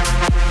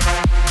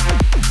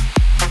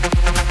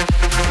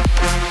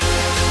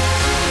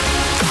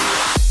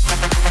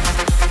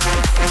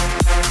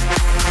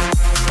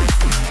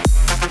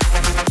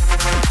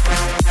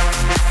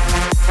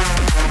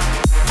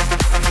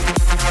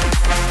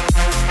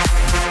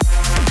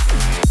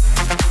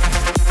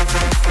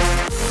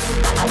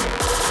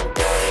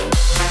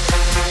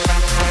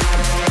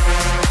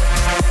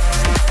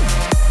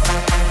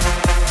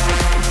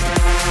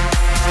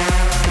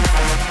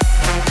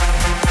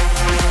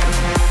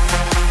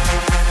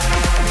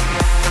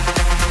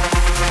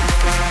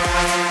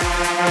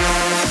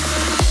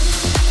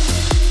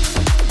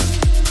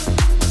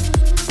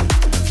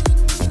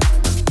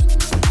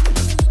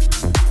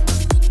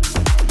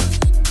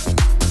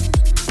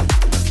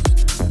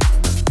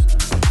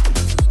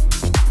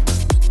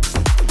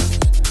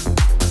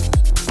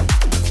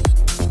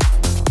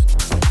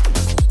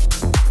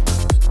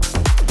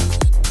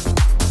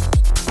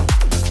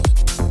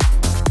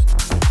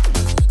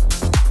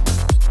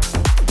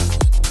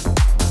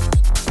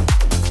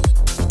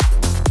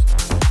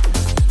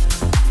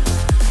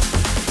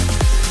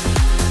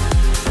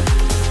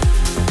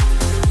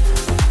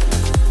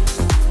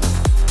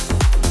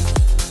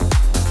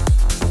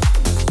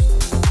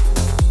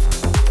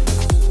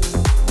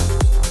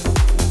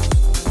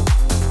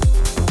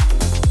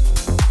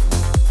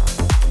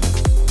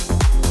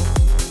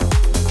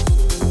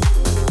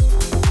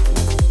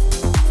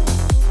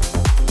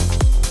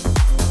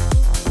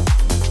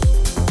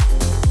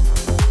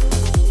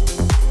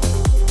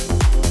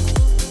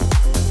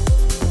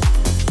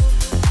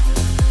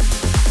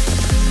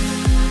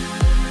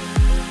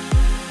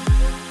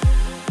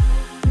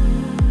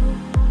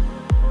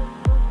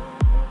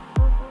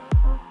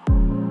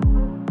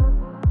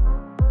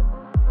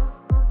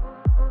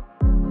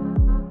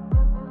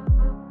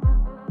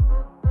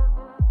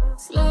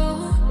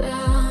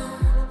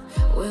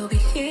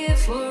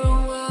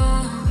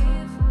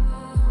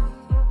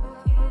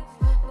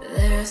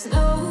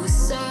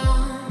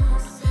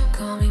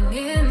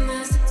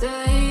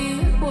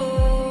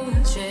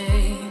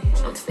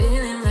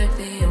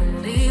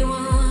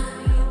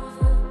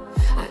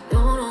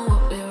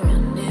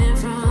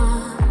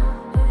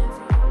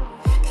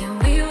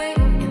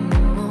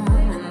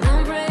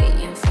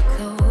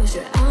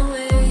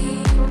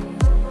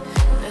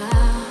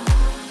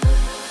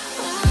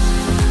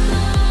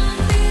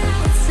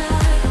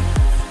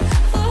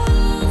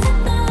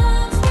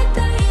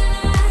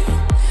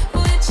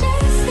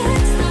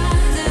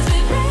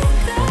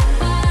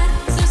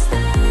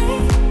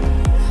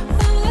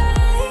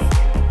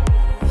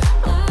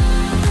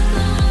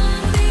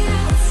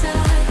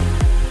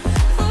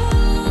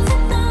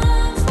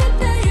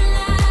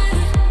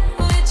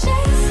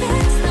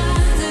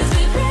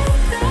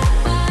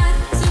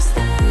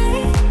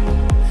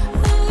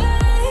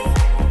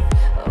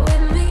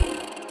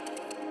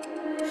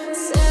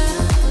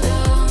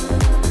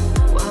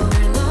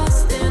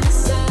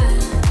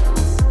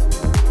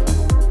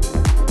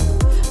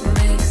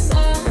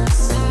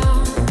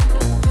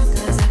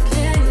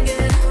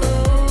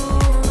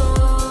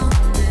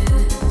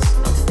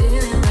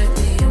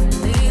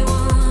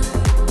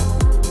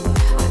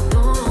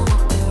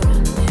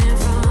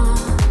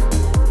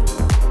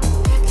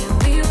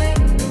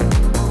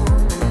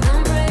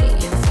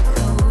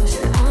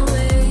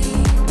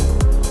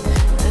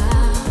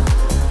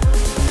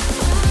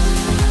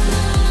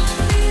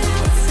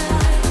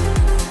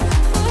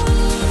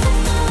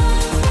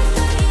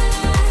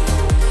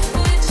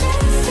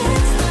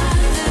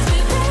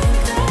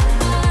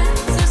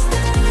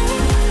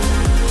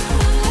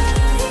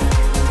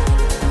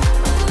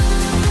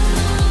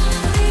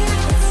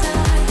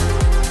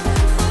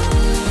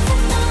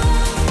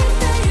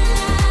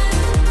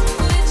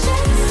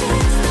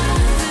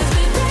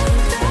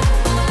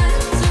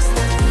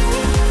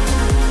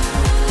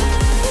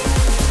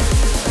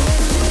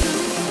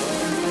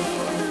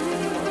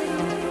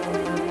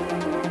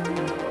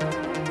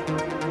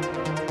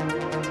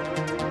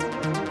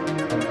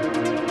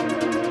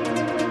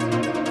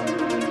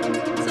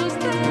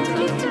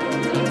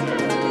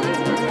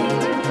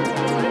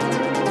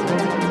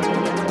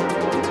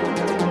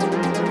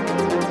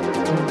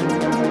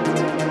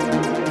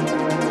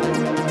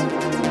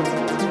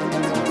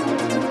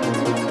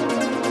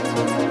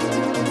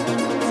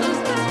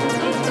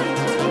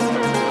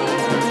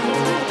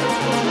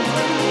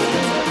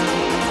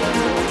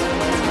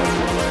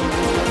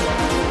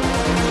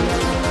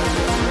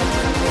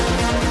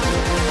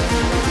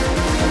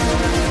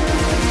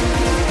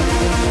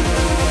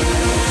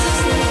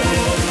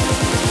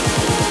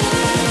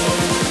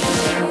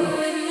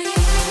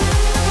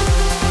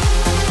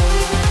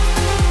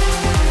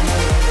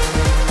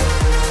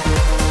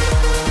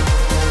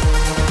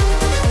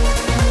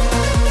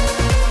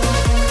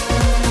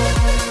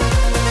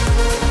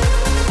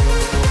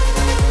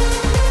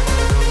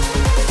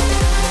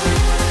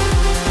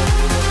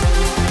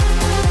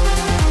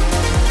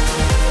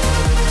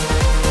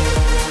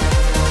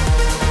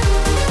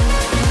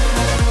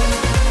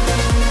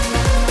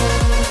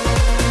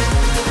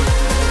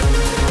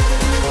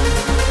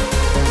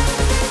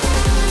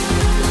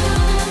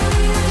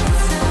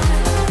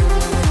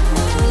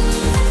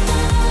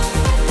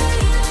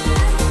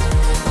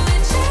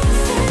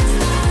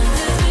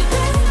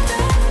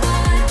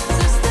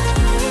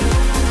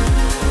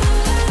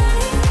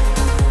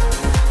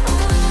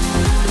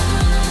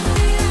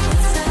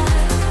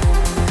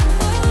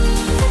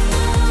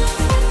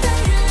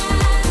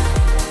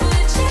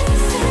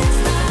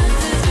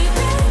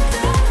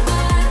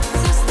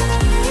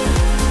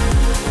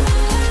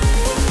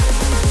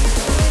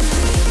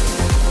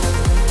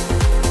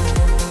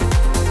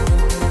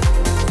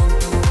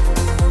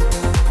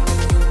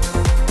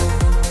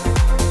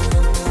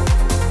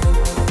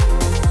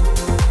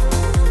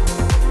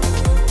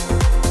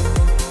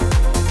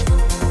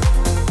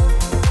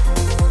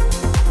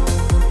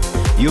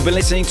 You've been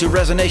listening to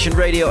Resonation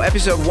Radio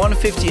episode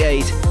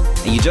 158,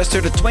 and you just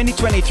heard the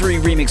 2023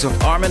 remix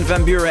of Armin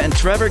van Buuren and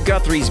Trevor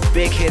Guthrie's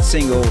big hit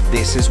single,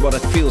 This Is What It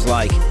Feels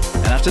Like.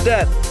 And after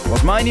that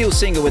was my new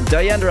single with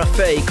Diandra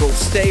Faye called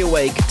Stay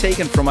Awake,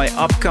 taken from my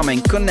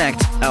upcoming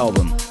Connect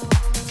album.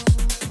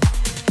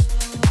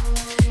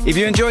 If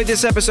you enjoyed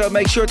this episode,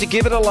 make sure to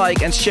give it a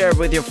like and share it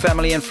with your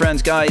family and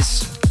friends,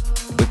 guys.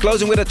 We're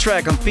closing with a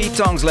track on Pete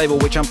Tong's label,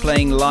 which I'm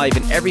playing live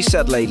in every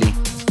set lately.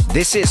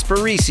 This is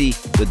Parisi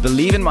with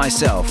Believe in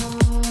Myself.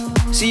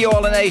 See you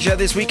all in Asia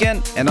this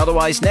weekend, and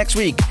otherwise next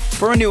week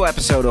for a new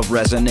episode of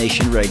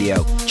Resonation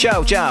Radio.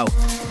 Ciao, ciao.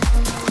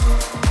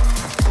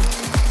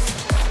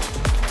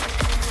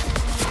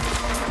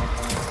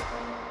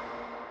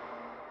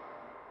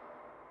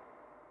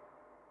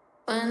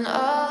 When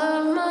all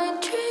of my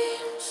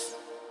dreams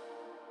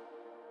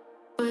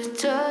were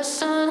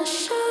dust on a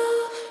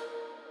shelf,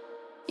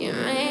 you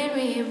made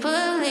me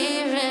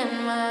believe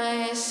in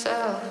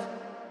myself.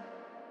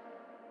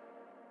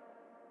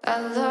 I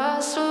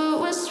lost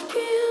what was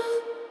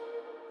real,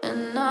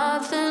 and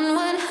nothing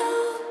would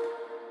help.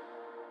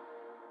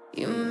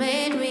 You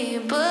made me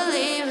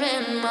believe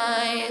in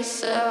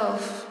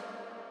myself.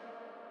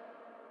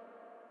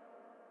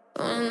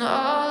 When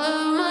all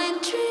of my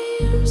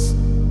dreams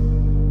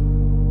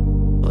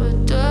were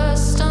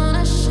dust on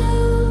a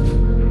shelf,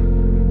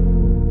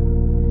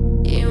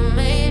 you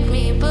made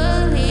me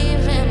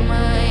believe in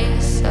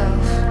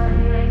myself.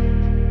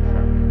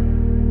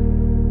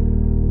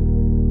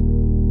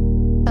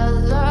 I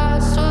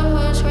lost what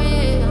was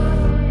real,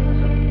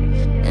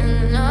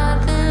 and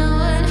nothing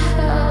would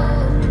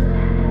help.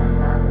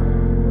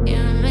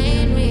 You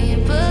made me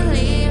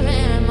believe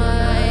in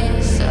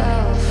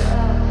myself.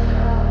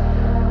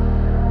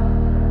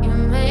 You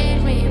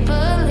made me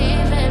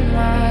believe in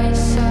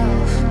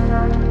myself.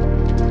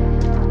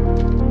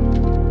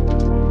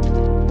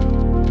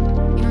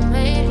 You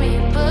made me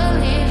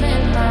believe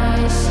in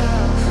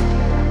myself.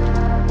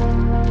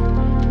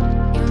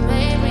 You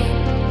made me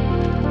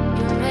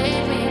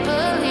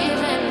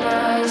believe in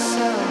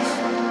myself.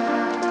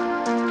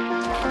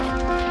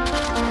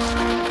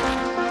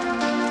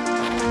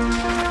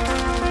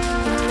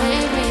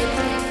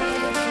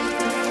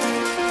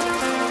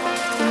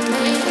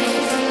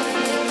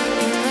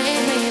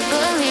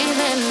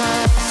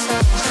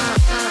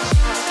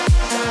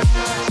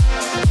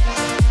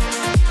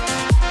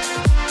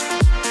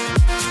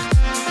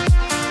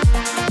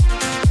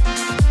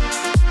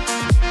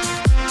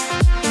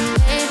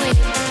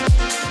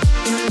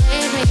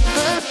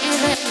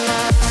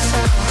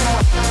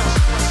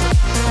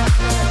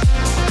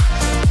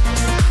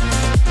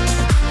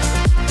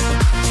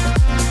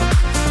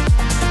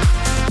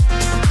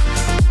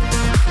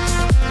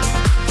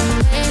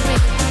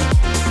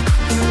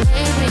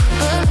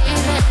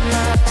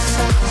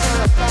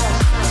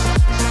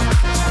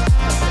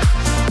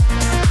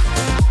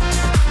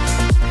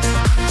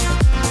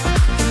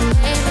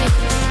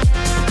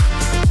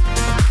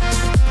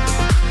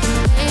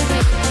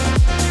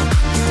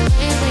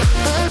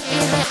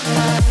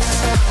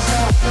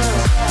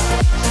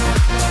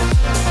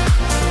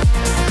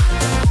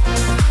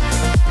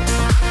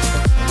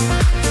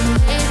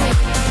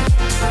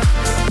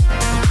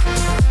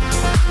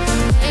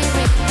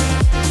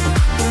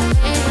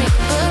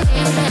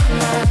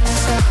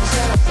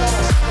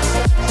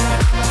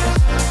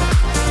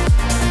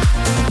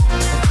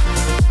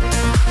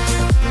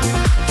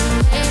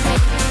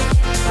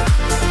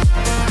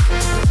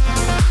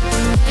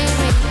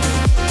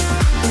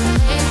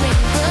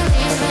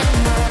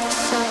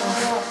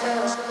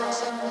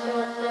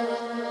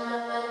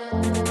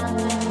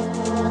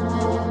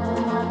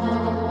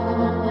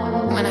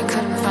 When I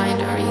couldn't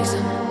find a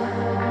reason,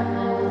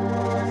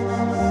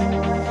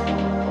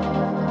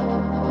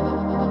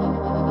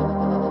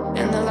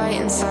 and the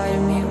light inside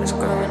of me was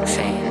growing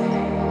faint.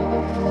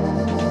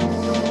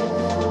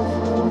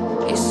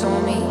 You saw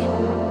me,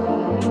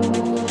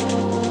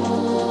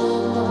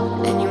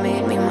 and you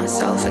made me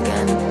myself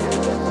again.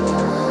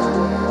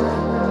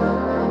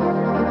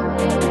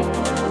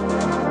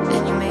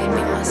 And you made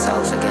me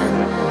myself again.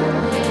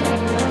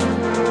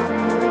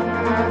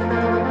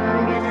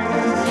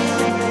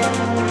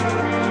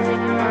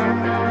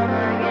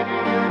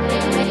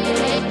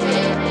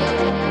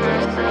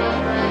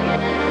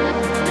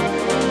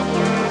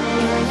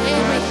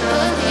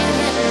 Believe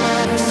in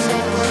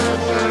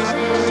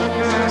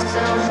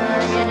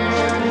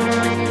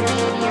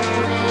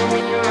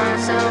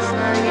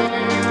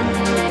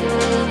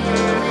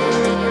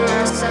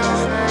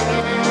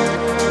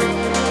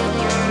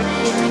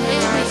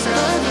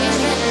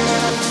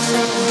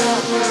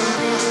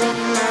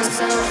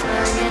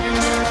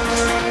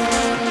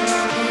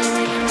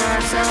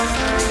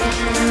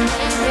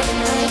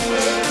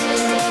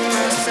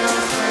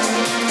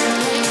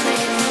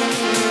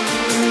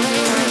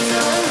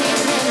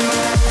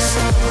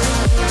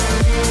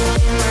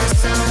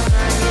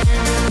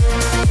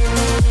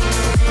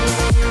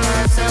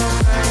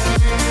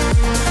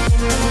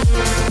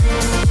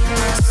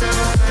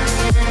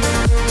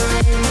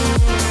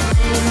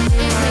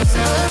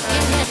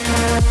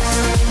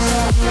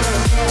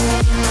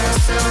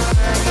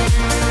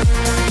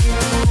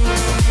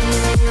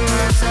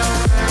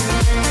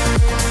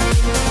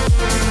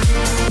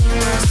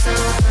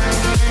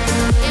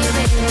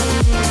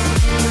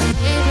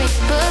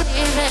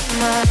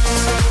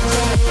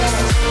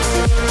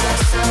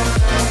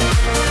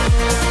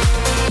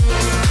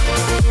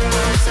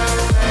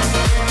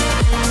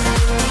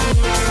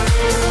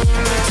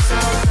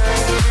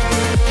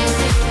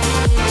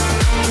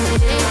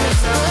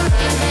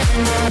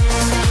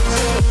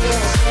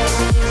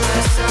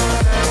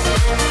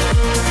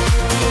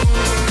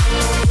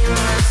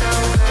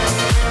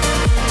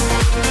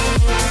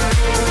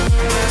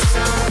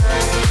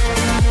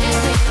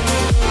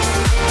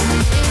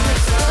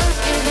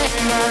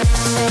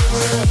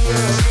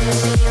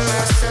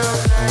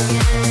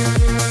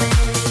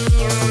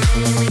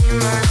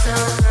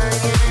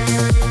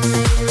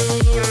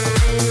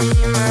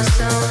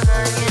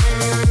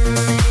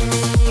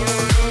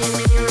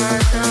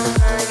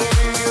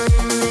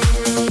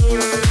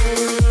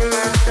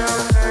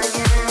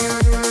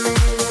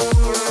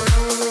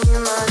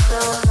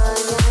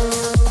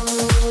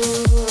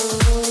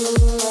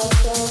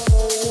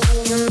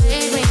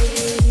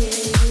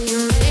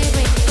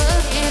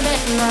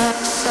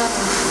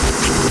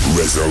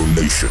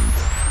Resonation.